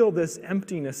to feel this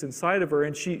emptiness inside of her,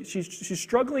 and she's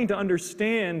struggling to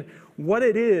understand what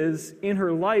it is in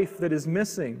her life that is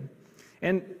missing.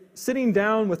 And sitting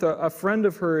down with a friend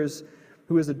of hers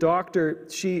who is a doctor,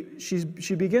 she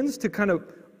begins to kind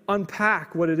of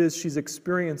unpack what it is she's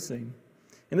experiencing.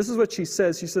 And this is what she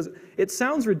says. She says, "It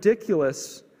sounds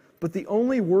ridiculous, but the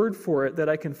only word for it that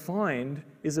I can find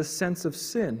is a sense of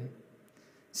sin.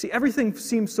 See, everything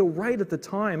seemed so right at the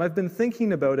time. I've been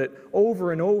thinking about it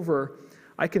over and over.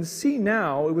 I can see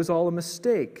now it was all a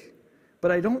mistake,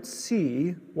 but I don't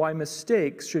see why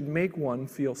mistakes should make one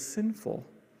feel sinful.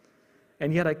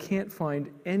 And yet I can't find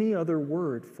any other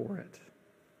word for it."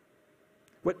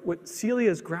 What Celia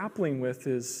is grappling with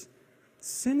is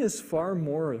sin is far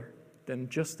more than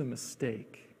just a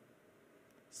mistake.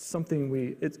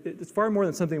 It's far more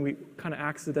than something we kind of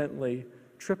accidentally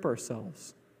trip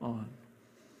ourselves on.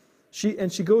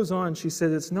 She goes on, she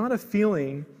says, "It's not a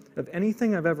feeling of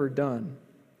anything I've ever done,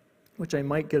 which I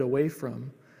might get away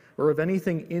from, or of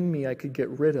anything in me I could get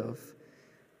rid of,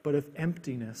 but of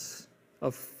emptiness,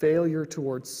 of failure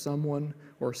towards someone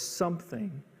or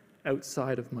something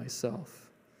outside of myself.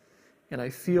 And I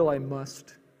feel I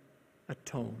must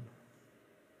atone."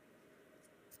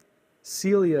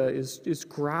 Celia is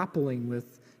grappling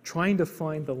with trying to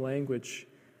find the language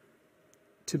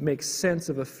to make sense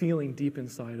of a feeling deep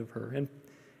inside of her.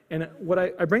 And what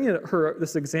I bring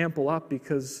this example up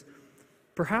because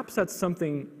perhaps that's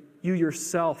something you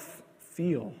yourself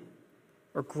feel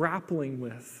or grappling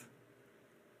with.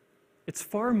 It's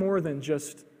far more than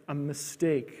just a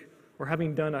mistake or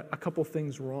having done a couple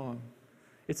things wrong.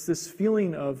 It's this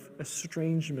feeling of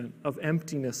estrangement, of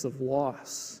emptiness, of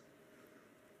loss.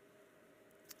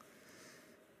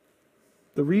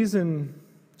 The reason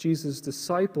Jesus'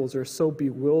 disciples are so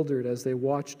bewildered as they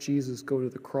watch Jesus go to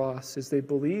the cross is they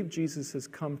believe Jesus has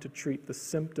come to treat the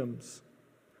symptoms,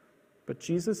 but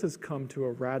Jesus has come to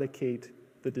eradicate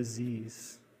the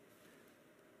disease.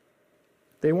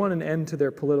 They want an end to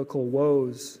their political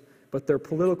woes, but their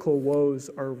political woes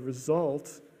are a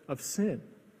result of sin.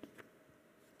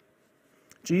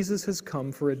 Jesus has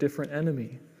come for a different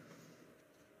enemy.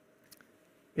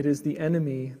 It is the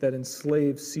enemy that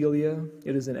enslaves Celia.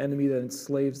 It is an enemy that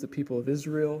enslaves the people of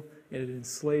Israel, and it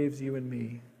enslaves you and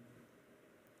me.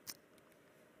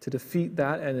 To defeat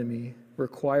that enemy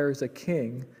requires a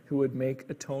king who would make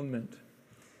atonement.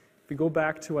 If we go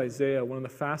back to Isaiah, one of the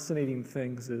fascinating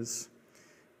things is,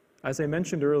 as I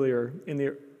mentioned earlier, in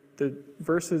the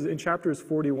verses in chapters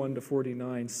 41 to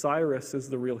 49, Cyrus is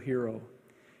the real hero.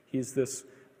 He's this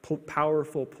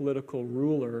powerful political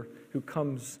ruler who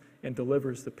comes and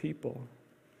delivers the people.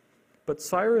 But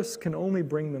Cyrus can only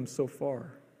bring them so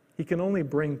far. He can only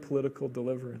bring political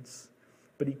deliverance,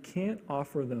 but he can't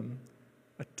offer them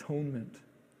atonement.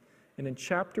 And in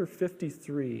chapter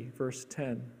 53, verse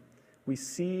 10, we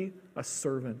see a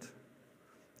servant.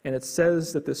 And it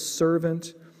says that this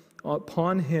servant,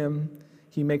 upon him,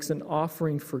 he makes an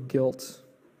offering for guilt.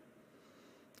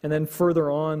 And then further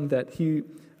on, that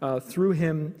through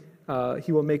him,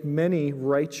 he will make many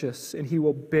righteous, and he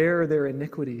will bear their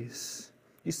iniquities.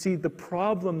 You see, the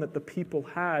problem that the people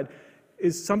had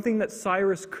is something that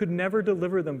Cyrus could never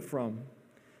deliver them from.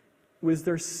 It was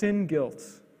their sin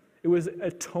guilt. It was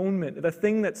atonement, the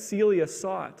thing that Celia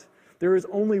sought. There is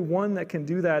only one that can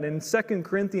do that. In 2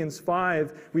 Corinthians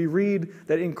 5, we read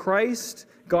that in Christ,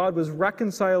 God was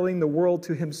reconciling the world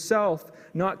to himself,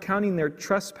 not counting their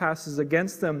trespasses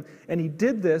against them. And he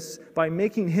did this by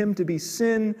making him to be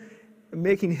sin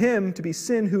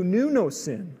who knew no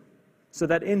sin, so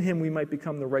that in him we might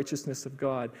become the righteousness of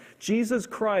God. Jesus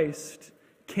Christ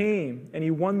came and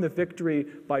he won the victory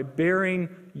by bearing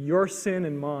your sin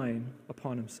and mine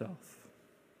upon himself.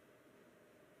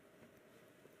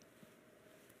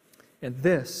 And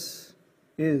this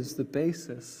is the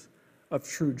basis of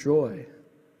true joy.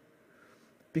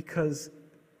 Because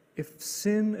if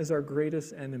sin is our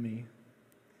greatest enemy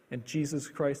and Jesus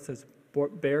Christ has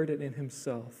bared it in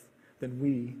himself, then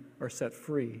we are set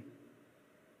free.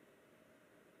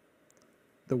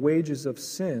 The wages of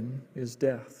sin is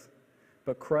death,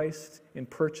 but Christ, in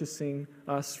purchasing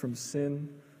us from sin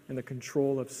and the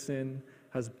control of sin,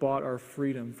 has bought our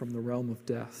freedom from the realm of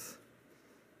death.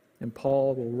 And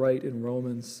Paul will write in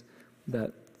Romans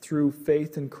that through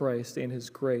faith in Christ and his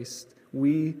grace,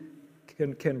 we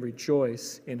can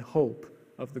rejoice in hope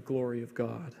of the glory of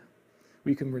God.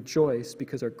 We can rejoice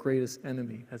because our greatest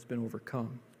enemy has been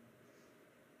overcome.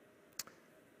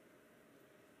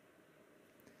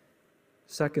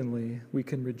 Secondly, we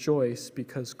can rejoice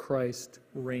because Christ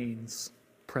reigns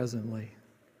presently.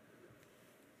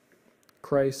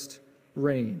 Christ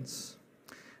reigns.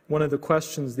 One of the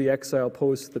questions the exile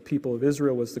posed to the people of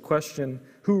Israel was the question,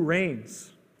 who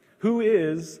reigns? Who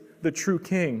is the true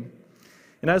king?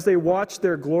 And as they watched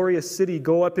their glorious city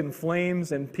go up in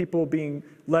flames and people being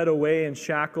led away in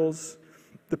shackles,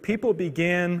 the people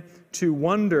began to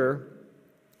wonder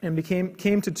and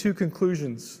came to two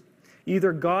conclusions.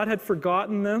 Either God had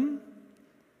forgotten them,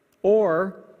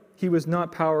 or he was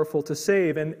not powerful to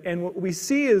save. And what we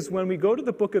see is when we go to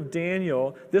the book of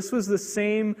Daniel, this was the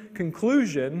same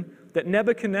conclusion that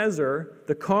Nebuchadnezzar,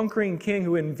 the conquering king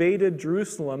who invaded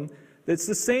Jerusalem, that's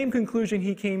the same conclusion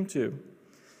he came to.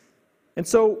 And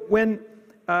so when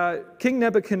King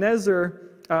Nebuchadnezzar,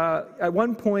 at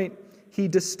one point, he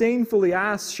disdainfully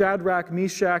asked Shadrach,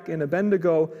 Meshach, and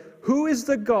Abednego, who is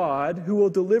the God who will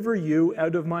deliver you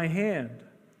out of my hand?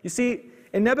 You see,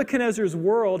 in Nebuchadnezzar's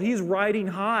world, he's riding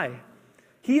high.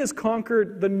 He has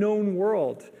conquered the known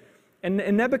world. And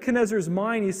in Nebuchadnezzar's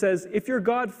mind, he says, if your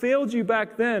God failed you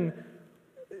back then,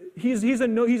 he's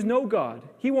no God.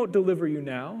 He won't deliver you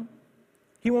now.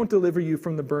 He won't deliver you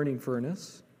from the burning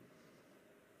furnace.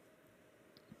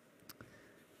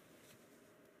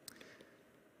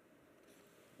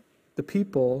 The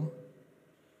people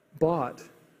bought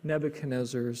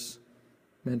Nebuchadnezzar's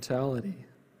mentality.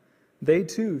 They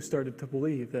too started to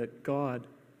believe that God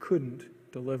couldn't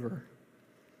deliver.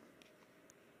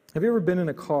 Have you ever been in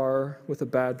a car with a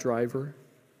bad driver?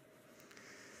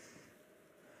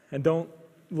 And don't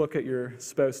look at your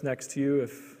spouse next to you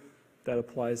if that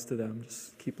applies to them.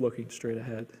 Just keep looking straight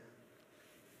ahead.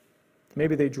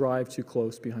 Maybe they drive too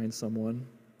close behind someone.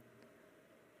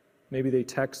 Maybe they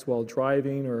text while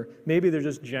driving, or maybe they're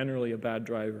just generally a bad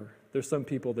driver. There's some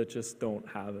people that just don't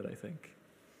have it, I think.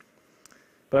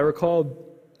 But I recall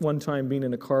one time being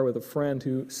in a car with a friend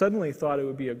who suddenly thought it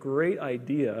would be a great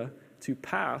idea to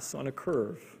pass on a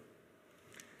curve.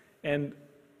 And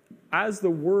as the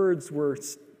words were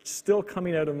still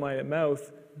coming out of my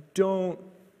mouth, don't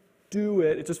do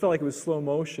it, it just felt like it was slow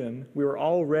motion. We were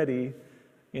already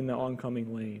in the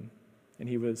oncoming lane, and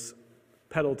he was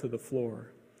pedal to the floor.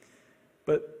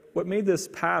 But what made this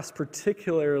pass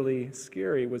particularly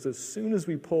scary was as soon as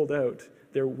we pulled out,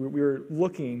 we were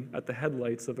looking at the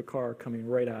headlights of a car coming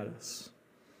right at us.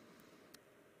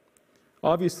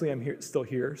 Obviously, I'm still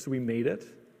here, so we made it.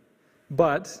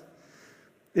 But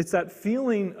it's that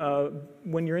feeling of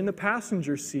when you're in the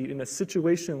passenger seat in a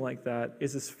situation like that,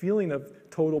 is this feeling of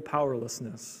total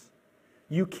powerlessness.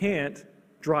 You can't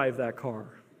drive that car.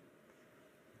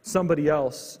 Somebody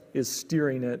else is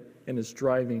steering it and is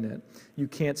driving it. You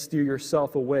can't steer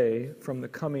yourself away from the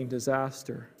coming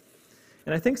disaster.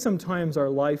 And I think sometimes our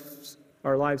lives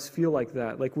feel like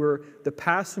that, like we're the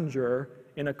passenger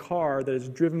in a car that is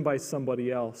driven by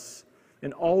somebody else.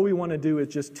 And all we want to do is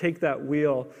just take that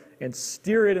wheel and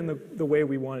steer it in the way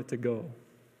we want it to go.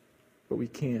 But we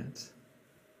can't.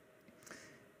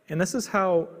 And this is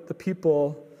how the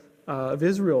people of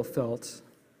Israel felt.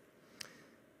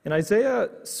 And Isaiah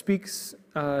speaks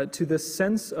to this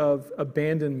sense of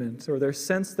abandonment, or their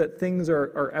sense that things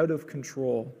are out of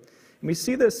control. And we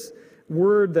see this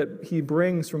word that he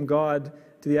brings from God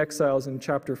to the exiles in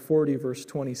chapter 40, verse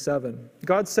 27.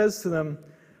 God says to them,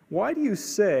 "Why do you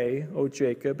say, O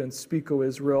Jacob, and speak, O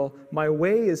Israel, my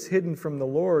way is hidden from the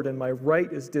Lord, and my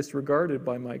right is disregarded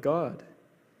by my God?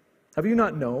 Have you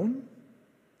not known?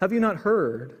 Have you not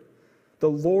heard? The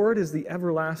Lord is the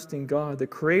everlasting God, the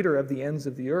creator of the ends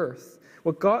of the earth."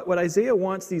 What Isaiah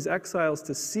wants these exiles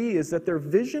to see is that their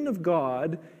vision of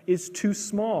God is too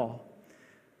small.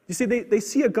 You see, they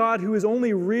see a God who is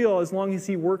only real as long as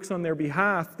he works on their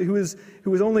behalf, who is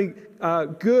only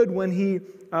good when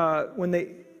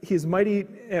he's mighty,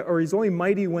 or he's only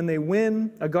mighty when they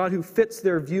win, a God who fits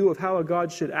their view of how a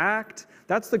God should act.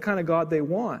 That's the kind of God they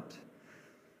want.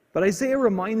 But Isaiah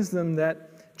reminds them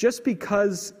that just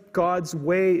because God's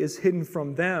way is hidden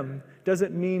from them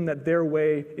doesn't mean that their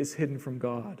way is hidden from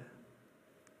God.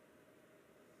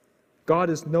 God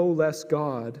is no less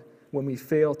God when we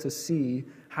fail to see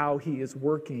how he is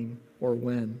working or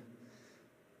when.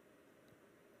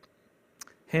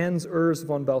 Hans Urs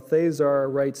von Balthasar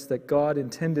writes that God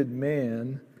intended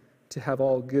man to have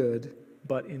all good,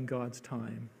 but in God's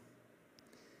time.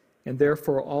 And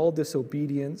therefore all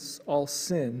disobedience, all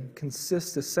sin,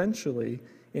 consists essentially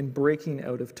in breaking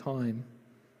out of time.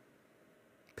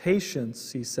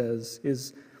 Patience, he says,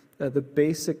 is the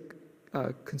basic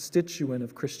constituent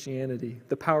of Christianity.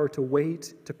 The power to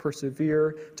wait, to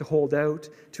persevere, to hold out,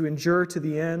 to endure to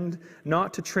the end,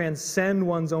 not to transcend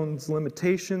one's own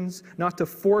limitations, not to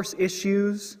force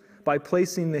issues by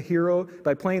playing the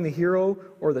hero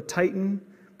or the titan,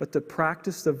 but to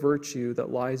practice the virtue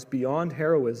that lies beyond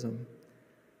heroism,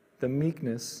 the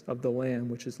meekness of the Lamb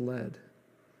which is led.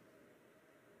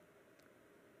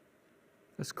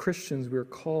 As Christians, we are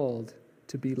called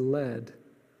to be led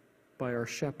by our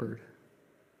shepherd.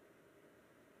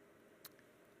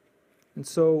 And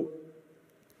so,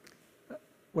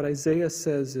 what Isaiah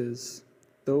says is,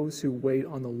 those who wait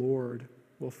on the Lord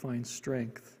will find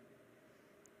strength.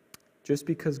 Just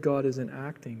because God isn't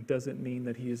acting doesn't mean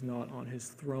that he is not on his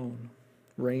throne,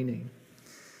 reigning.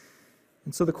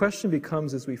 And so the question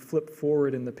becomes, as we flip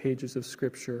forward in the pages of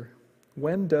Scripture,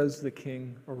 when does the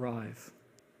king arrive?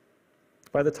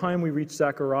 By the time we reach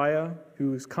Zechariah,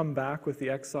 who's come back with the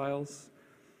exiles,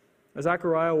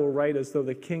 Zechariah will write as though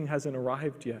the king hasn't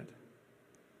arrived yet.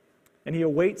 And he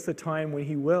awaits the time when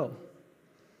he will.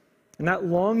 And that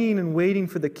longing and waiting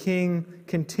for the king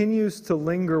continues to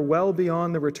linger well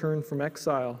beyond the return from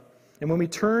exile. And when we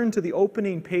turn to the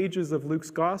opening pages of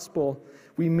Luke's gospel,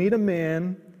 we meet a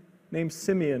man named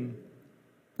Simeon,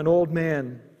 an old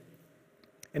man.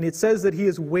 And it says that he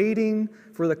is waiting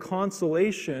for the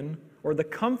consolation or the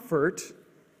comfort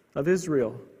of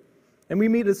Israel. And we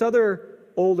meet this other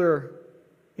older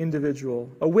individual,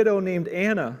 a widow named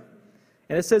Anna.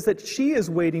 And it says that she is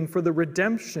waiting for the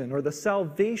redemption or the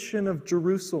salvation of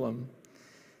Jerusalem.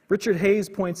 Richard Hayes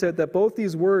points out that both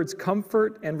these words,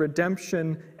 comfort and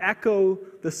redemption, echo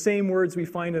the same words we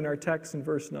find in our text in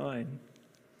verse 9.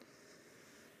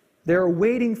 They're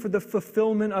waiting for the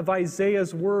fulfillment of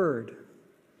Isaiah's word.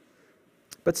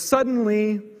 But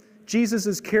suddenly, Jesus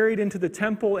is carried into the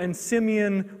temple, and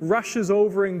Simeon rushes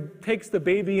over and takes the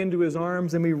baby into his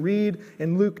arms. And we read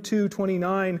in Luke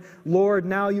 2:29, Lord,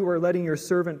 now you are letting your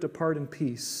servant depart in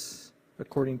peace,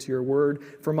 according to your word.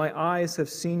 For my eyes have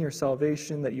seen your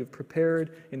salvation that you've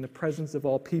prepared in the presence of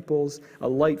all peoples, a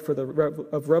light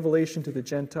of revelation to the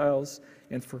Gentiles,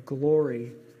 and for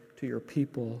glory to your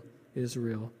people,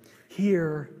 Israel.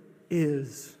 Here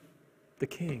is the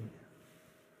King.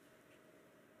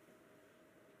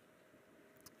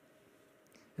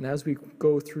 And as we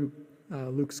go through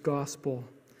Luke's gospel,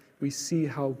 we see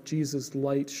how Jesus'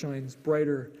 light shines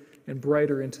brighter and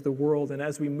brighter into the world. And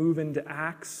as we move into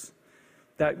Acts,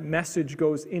 that message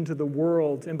goes into the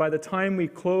world. And by the time we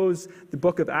close the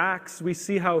book of Acts, we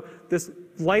see how this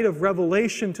light of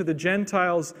revelation to the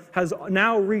Gentiles has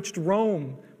now reached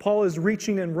Rome. Paul is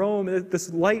reaching in Rome.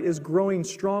 This light is growing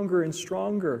stronger and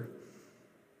stronger.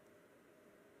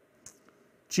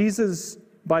 Jesus,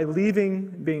 by leaving,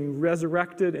 being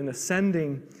resurrected and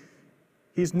ascending,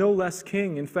 he's no less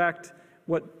king. In fact,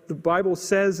 what the Bible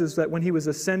says is that when he was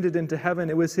ascended into heaven,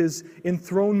 it was his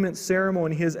enthronement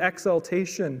ceremony, his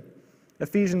exaltation.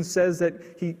 Ephesians says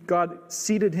that God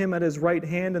seated him at his right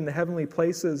hand in the heavenly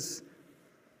places.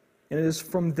 And it is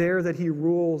from there that he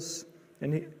rules,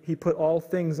 and he put all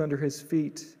things under his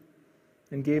feet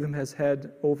and gave him his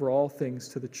head over all things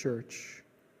to the church.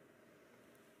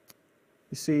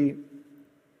 You see,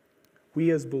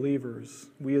 we as believers,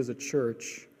 we as a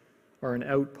church, are an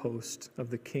outpost of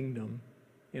the kingdom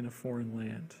in a foreign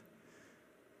land.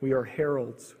 We are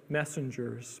heralds,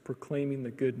 messengers, proclaiming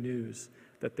the good news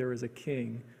that there is a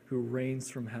king who reigns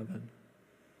from heaven,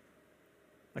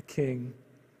 a king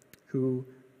who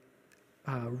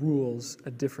rules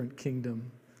a different kingdom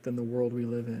than the world we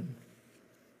live in.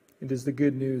 It is the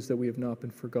good news that we have not been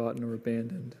forgotten or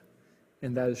abandoned,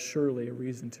 and that is surely a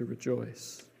reason to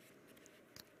rejoice.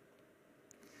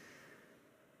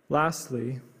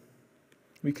 Lastly,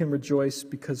 we can rejoice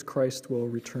because Christ will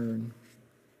return.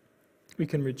 We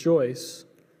can rejoice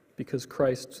because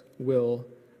Christ will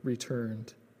return.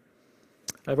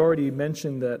 I've already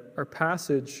mentioned that our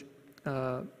passage,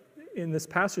 in this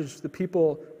passage, the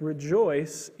people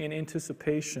rejoice in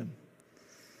anticipation.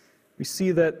 We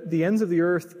see that the ends of the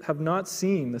earth have not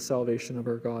seen the salvation of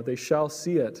our God. They shall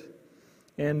see it.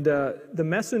 And the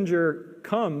messenger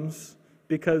comes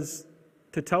because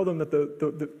to tell them that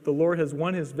the Lord has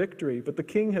won his victory, but the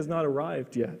king has not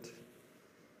arrived yet.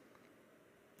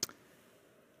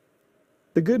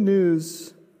 The good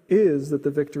news is that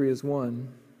the victory is won.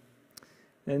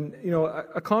 And,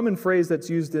 a common phrase that's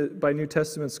used by New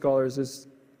Testament scholars is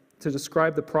to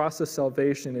describe the process of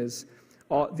salvation is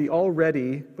the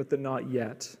already, but the not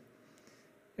yet.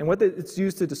 And what it's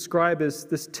used to describe is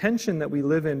this tension that we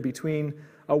live in between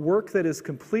a work that is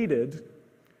completed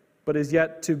but is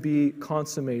yet to be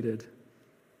consummated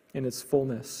in its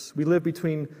fullness. We live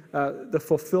between the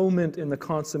fulfillment and the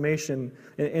consummation.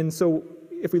 And so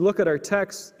if we look at our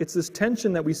text, it's this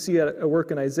tension that we see at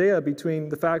work in Isaiah between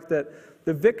the fact that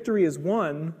the victory is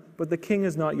won, but the king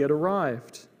has not yet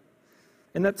arrived.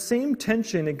 And that same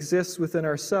tension exists within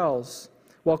ourselves.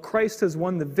 While Christ has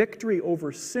won the victory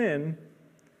over sin,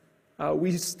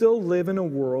 we still live in a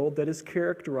world that is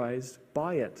characterized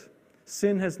by it.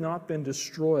 Sin has not been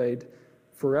destroyed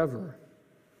forever.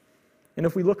 And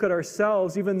if we look at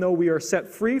ourselves, even though we are set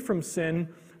free from sin,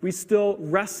 we still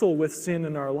wrestle with sin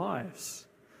in our lives.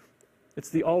 It's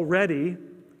the already.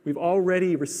 We've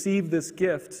already received this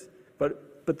gift,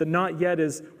 but the not yet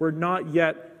is we're not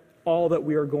yet all that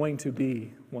we are going to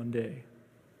be one day.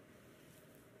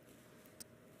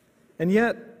 And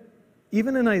yet,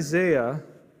 even in Isaiah,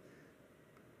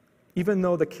 even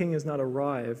though the king has not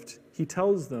arrived, he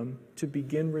tells them to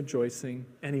begin rejoicing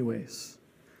anyways.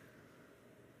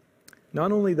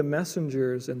 Not only the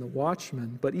messengers and the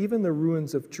watchmen, but even the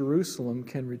ruins of Jerusalem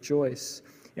can rejoice.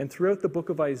 And throughout the book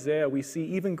of Isaiah, we see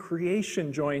even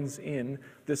creation joins in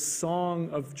this song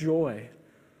of joy.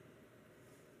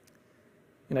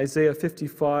 In Isaiah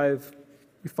 55,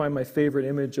 we find my favorite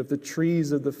image of the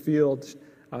trees of the field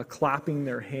clapping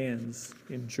their hands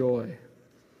in joy.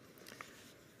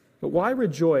 But why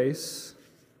rejoice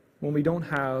when we don't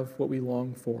have what we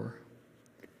long for?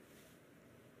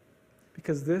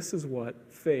 Because this is what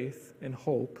faith and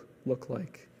hope look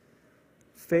like.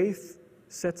 Faith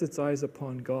sets its eyes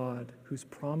upon God, whose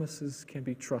promises can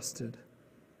be trusted.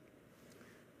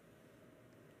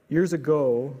 Years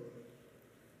ago,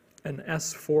 an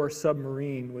S-4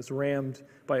 submarine was rammed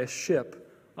by a ship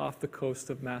off the coast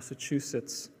of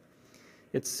Massachusetts.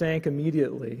 It sank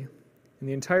immediately, and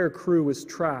the entire crew was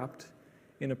trapped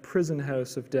in a prison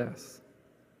house of death.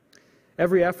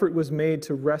 Every effort was made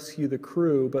to rescue the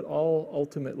crew, but all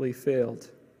ultimately failed.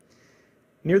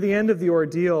 Near the end of the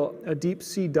ordeal, a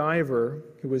deep-sea diver,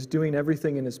 who was doing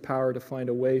everything in his power to find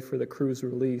a way for the crew's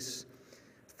release,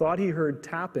 thought he heard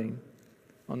tapping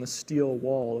on the steel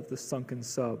wall of the sunken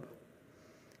sub.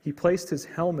 He placed his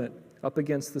helmet up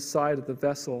against the side of the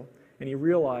vessel, and he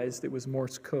realized it was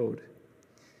Morse code.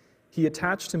 He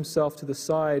attached himself to the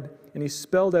side, and he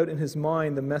spelled out in his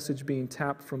mind the message being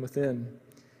tapped from within.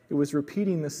 It was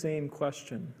repeating the same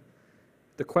question.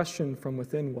 The question from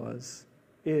within was,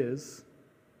 is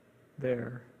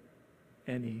there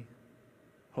any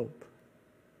hope?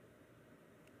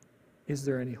 Is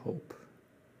there any hope?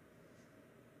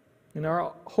 And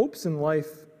our hopes in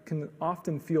life can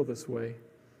often feel this way.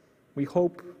 We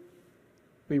hope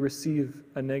we receive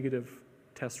a negative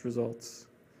test results.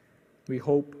 We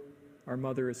hope our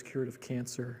mother is cured of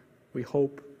cancer. We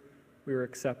hope we are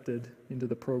accepted into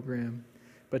the program.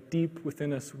 But deep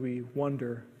within us, we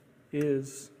wonder,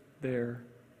 is there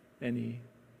any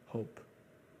hope?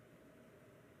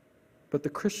 But the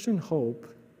Christian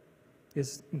hope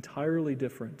is entirely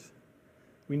different.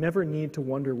 We never need to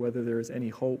wonder whether there is any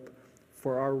hope,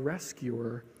 for our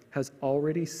rescuer has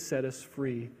already set us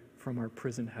free from our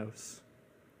prison house.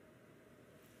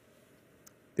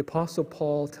 The Apostle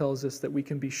Paul tells us that we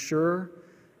can be sure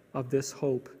of this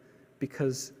hope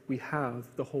because we have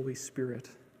the Holy Spirit.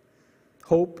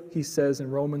 Hope, he says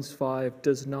in Romans 5,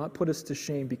 does not put us to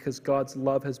shame because God's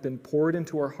love has been poured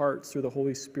into our hearts through the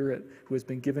Holy Spirit who has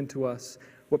been given to us.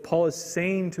 What Paul is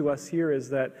saying to us here is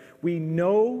that we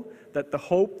know that the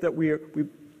hope that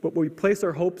what we place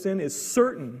our hopes in is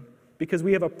certain because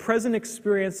we have a present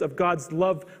experience of God's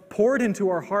love poured into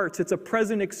our hearts. It's a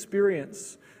present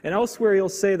experience. And elsewhere he'll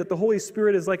say that the Holy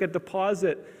Spirit is like a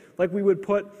deposit, like we would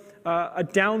put a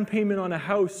down payment on a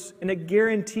house, and it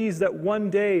guarantees that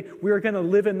one day we are going to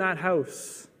live in that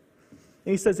house.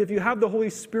 And he says, if you have the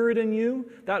Holy Spirit in you,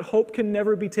 that hope can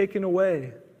never be taken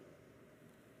away.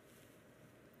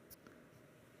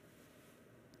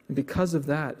 And because of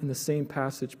that, in the same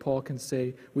passage, Paul can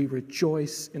say, we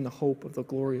rejoice in the hope of the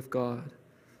glory of God.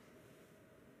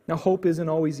 Now, hope isn't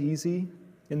always easy.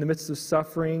 In the midst of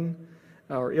suffering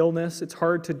or illness, it's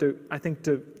hard to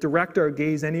direct our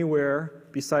gaze anywhere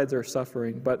besides our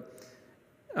suffering. But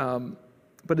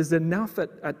is enough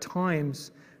at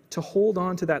times to hold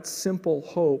on to that simple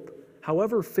hope,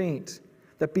 however faint,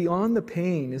 that beyond the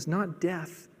pain is not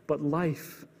death, but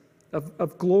life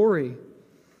of glory.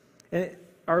 And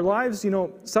our lives,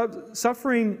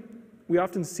 suffering we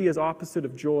often see as opposite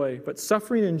of joy, but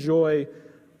suffering and joy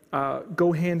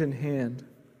go hand in hand.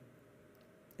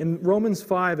 In Romans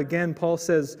 5, again, Paul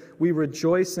says, we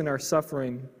rejoice in our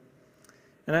suffering.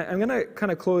 And I'm going to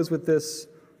kind of close with this.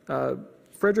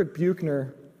 Frederick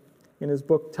Buechner, in his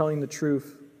book, Telling the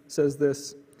Truth, says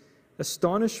this,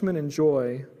 Astonishment and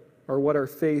joy are what our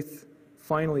faith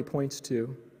finally points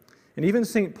to. And even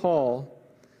St. Paul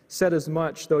said as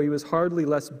much, though he was hardly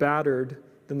less battered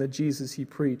than the Jesus he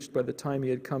preached by the time he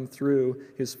had come through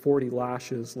his 40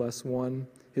 lashes less one,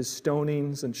 his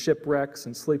stonings and shipwrecks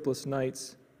and sleepless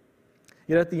nights.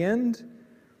 Yet at the end,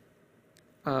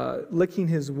 licking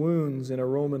his wounds in a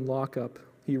Roman lockup,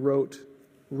 he wrote,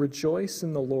 "Rejoice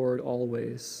in the Lord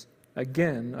always.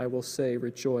 Again, I will say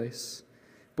rejoice."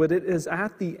 But it is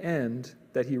at the end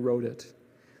that he wrote it.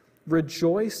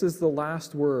 Rejoice is the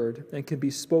last word and can be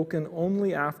spoken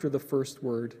only after the first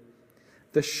word.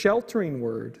 The sheltering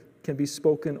word can be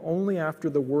spoken only after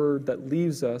the word that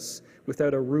leaves us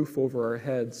without a roof over our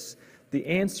heads. The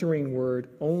answering word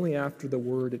only after the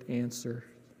word it answers.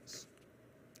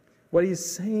 What he's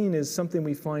saying is something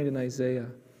we find in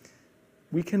Isaiah.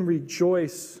 We can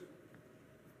rejoice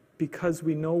because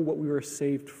we know what we were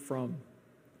saved from.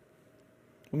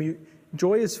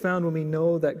 Joy is found when we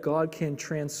know that God can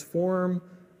transform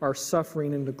our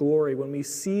suffering into glory, when we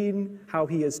see how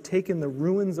he has taken the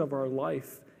ruins of our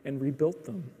life and rebuilt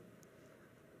them.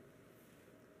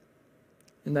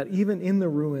 And that even in the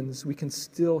ruins, we can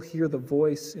still hear the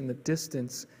voice in the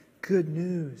distance, "Good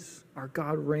news, our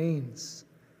God reigns."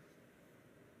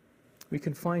 We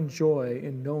can find joy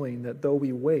in knowing that though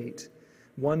we wait,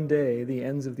 one day the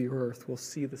ends of the earth will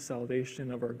see the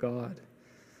salvation of our God.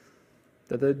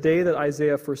 That the day that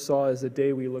Isaiah foresaw is the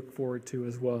day we look forward to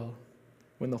as well,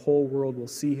 when the whole world will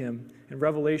see him. In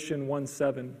Revelation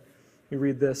 1:7, we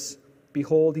read this,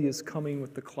 "Behold, he is coming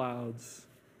with the clouds,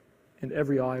 and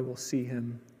every eye will see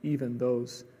him, even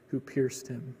those who pierced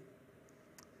him."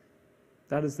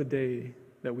 That is the day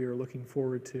that we are looking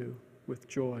forward to with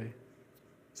joy.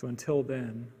 So until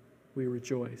then, we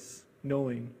rejoice,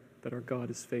 knowing that our God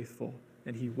is faithful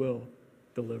and he will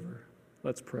deliver.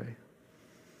 Let's pray.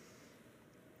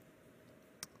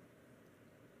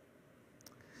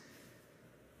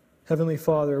 Heavenly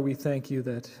Father, we thank you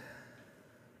that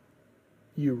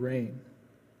you reign,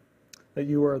 that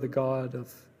you are the God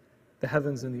of the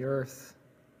heavens and the earth,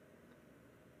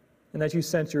 and that you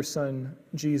sent your Son,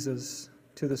 Jesus,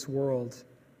 to this world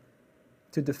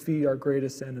to defeat our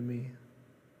greatest enemy,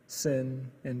 sin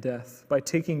and death. By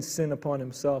taking sin upon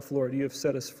himself, Lord, you have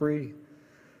set us free.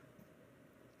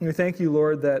 And we thank you,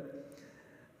 Lord, that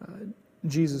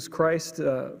Jesus Christ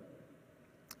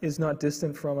is not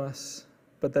distant from us,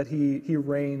 but that he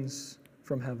reigns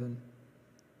from heaven.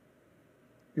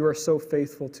 You are so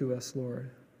faithful to us,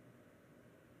 Lord.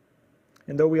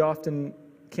 And though we often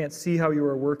can't see how you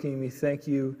are working, we thank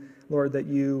you, Lord, that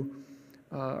you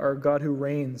are a God who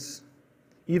reigns,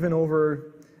 even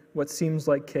over what seems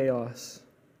like chaos.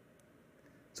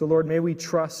 So, Lord, may we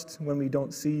trust when we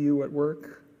don't see you at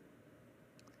work,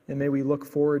 and may we look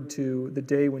forward to the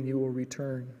day when you will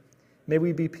return. May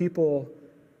we be people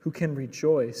who can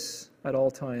rejoice at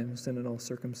all times and in all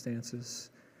circumstances,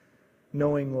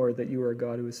 knowing, Lord, that you are a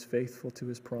God who is faithful to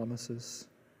his promises,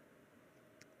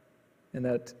 and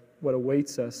that what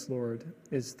awaits us, Lord,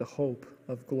 is the hope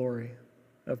of glory,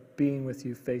 of being with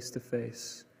you face to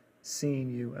face, seeing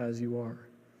you as you are.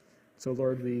 So,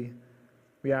 Lord, we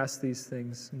ask these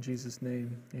things in Jesus'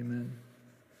 name. Amen.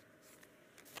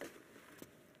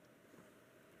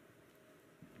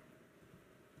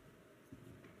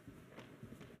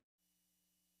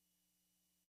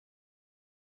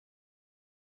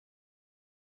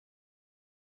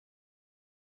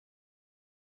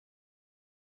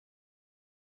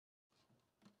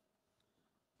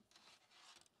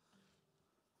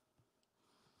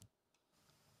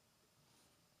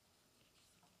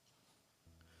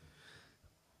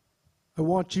 I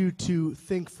want you to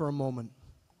think for a moment.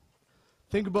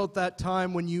 Think about that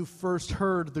time when you first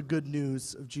heard the good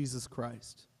news of Jesus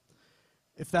Christ.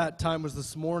 If that time was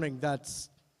this morning, that's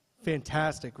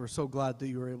fantastic. We're so glad that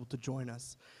you were able to join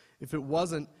us. If it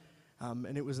wasn't,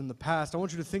 and it was in the past, I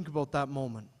want you to think about that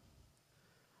moment.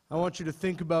 I want you to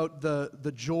think about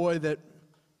the joy that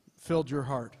filled your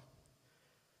heart.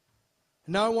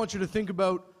 And now I want you to think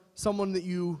about someone that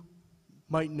you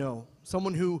might know,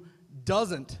 someone who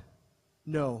doesn't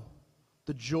know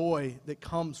the joy that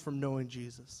comes from knowing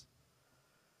Jesus.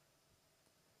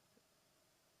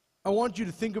 I want you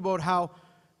to think about how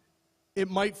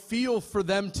it might feel for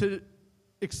them to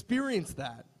experience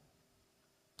that.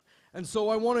 And so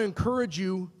I want to encourage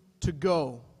you to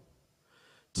go,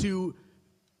 to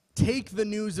take the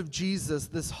news of Jesus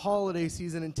this holiday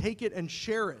season and take it and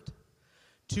share it,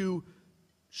 to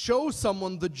show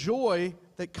someone the joy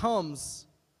that comes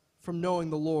from knowing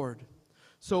the Lord.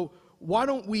 So why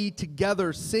don't we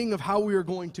together sing of how we are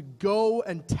going to go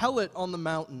and tell it on the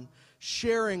mountain,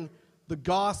 sharing the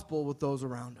gospel with those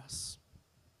around us.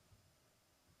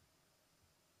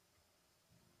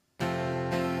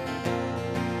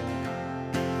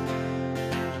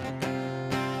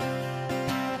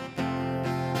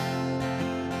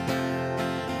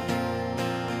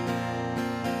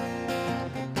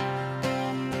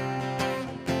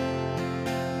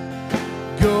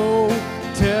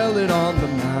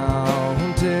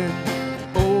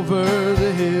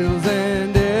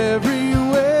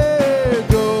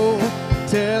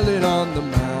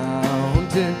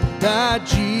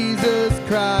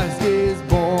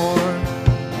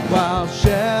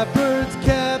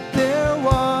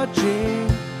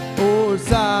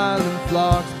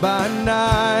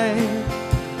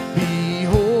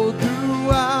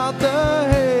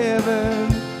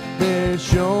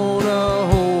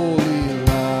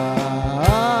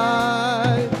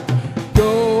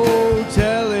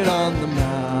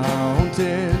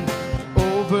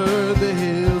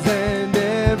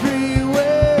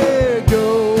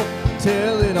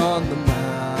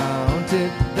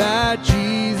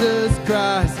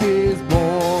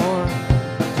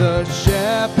 The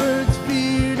shepherds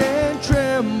feared and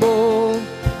trembled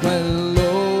when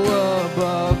low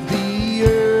above the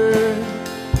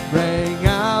earth rang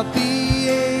out the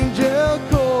angel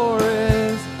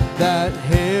chorus that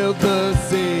hailed the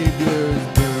Savior's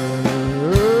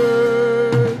birth.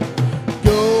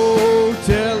 Go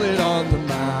tell it on the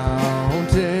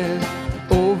mountain,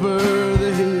 over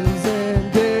the hills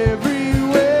and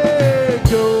everywhere.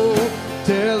 Go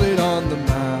tell it on the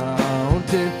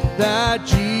mountain that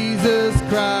Jesus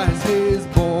Christ is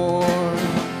born.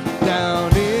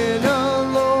 Down in a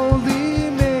lowly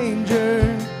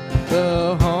manger,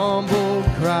 the humble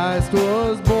Christ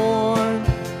was born.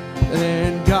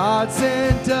 And God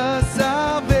sent us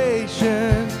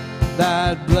salvation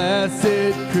that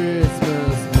blessed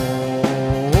Christmas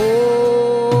morn.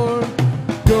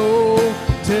 Go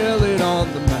tell it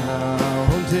on the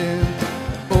mountain,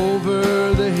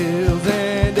 over the hills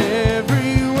and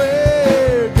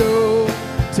everywhere. Go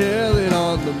tell it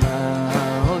on the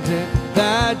mountain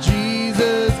that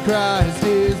Jesus Christ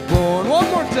is born. One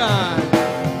more time.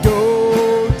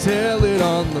 Go tell it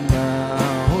on the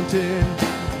mountain,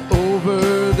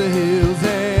 over the hills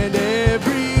and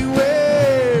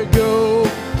everywhere. Go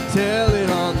tell it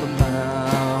on the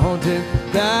mountain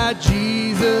that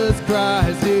Jesus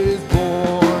Christ is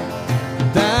born.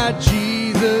 That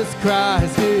Jesus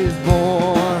Christ is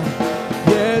born.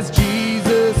 Yes,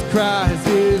 Jesus Christ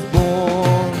is born.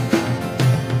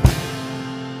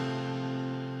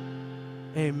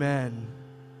 Amen.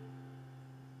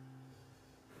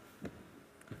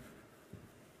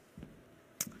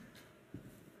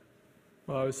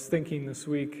 Well, I was thinking this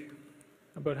week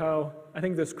about how I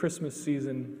think this Christmas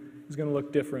season is going to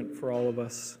look different for all of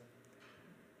us.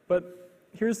 But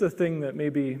here's the thing that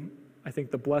maybe I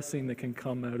think the blessing that can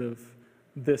come out of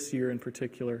this year in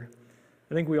particular.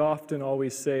 I think we often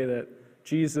always say that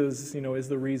Jesus, is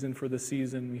the reason for the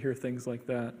season. We hear things like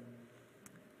that.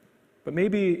 But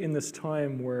maybe in this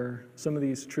time where some of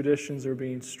these traditions are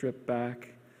being stripped back,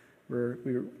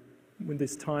 in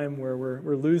this time where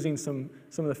we're losing some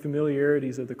of the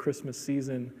familiarities of the Christmas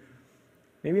season,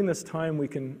 maybe in this time we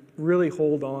can really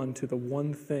hold on to the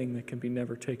one thing that can be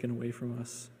never taken away from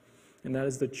us, and that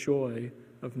is the joy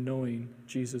of knowing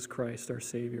Jesus Christ, our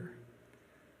Savior.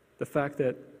 The fact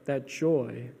that that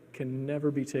joy can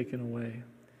never be taken away.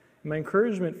 And my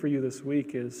encouragement for you this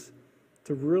week is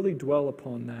to really dwell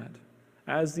upon that.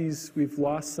 As we've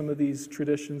lost some of these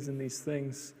traditions and these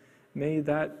things, may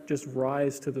that just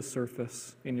rise to the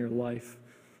surface in your life,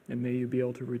 and may you be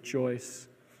able to rejoice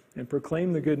and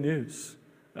proclaim the good news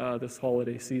this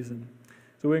holiday season.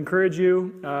 So we encourage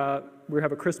you, we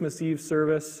have a Christmas Eve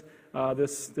service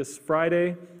this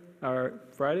Friday,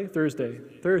 Thursday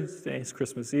is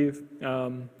Christmas Eve,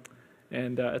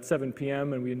 and at 7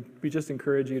 p.m., and we just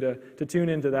encourage you to tune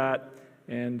into that,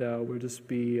 and we'll just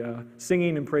be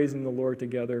singing and praising the Lord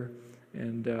together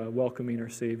and welcoming our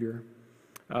Savior.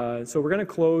 So we're going to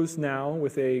close now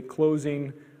with a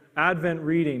closing Advent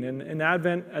reading. And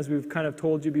Advent, as we've kind of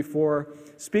told you before,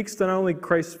 speaks to not only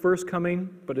Christ's first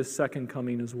coming, but his second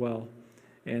coming as well.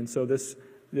 And so this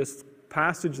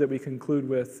passage that we conclude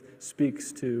with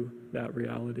speaks to that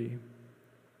reality.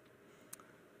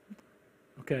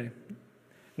 Okay.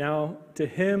 Now, to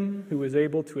him who is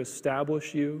able to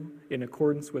establish you in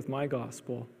accordance with my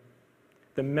gospel,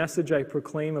 the message I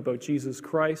proclaim about Jesus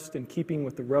Christ in keeping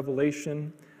with the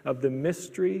revelation of the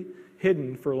mystery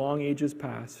hidden for long ages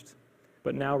past,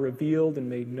 but now revealed and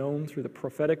made known through the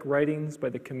prophetic writings by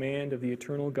the command of the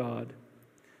eternal God,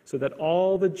 so that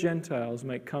all the Gentiles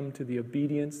might come to the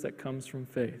obedience that comes from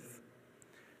faith.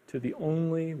 To the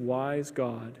only wise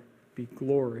God be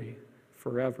glory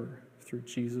forever through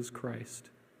Jesus Christ.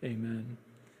 Amen.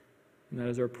 And that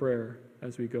is our prayer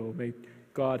as we go. May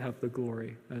God have the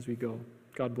glory as we go.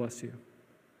 God bless you.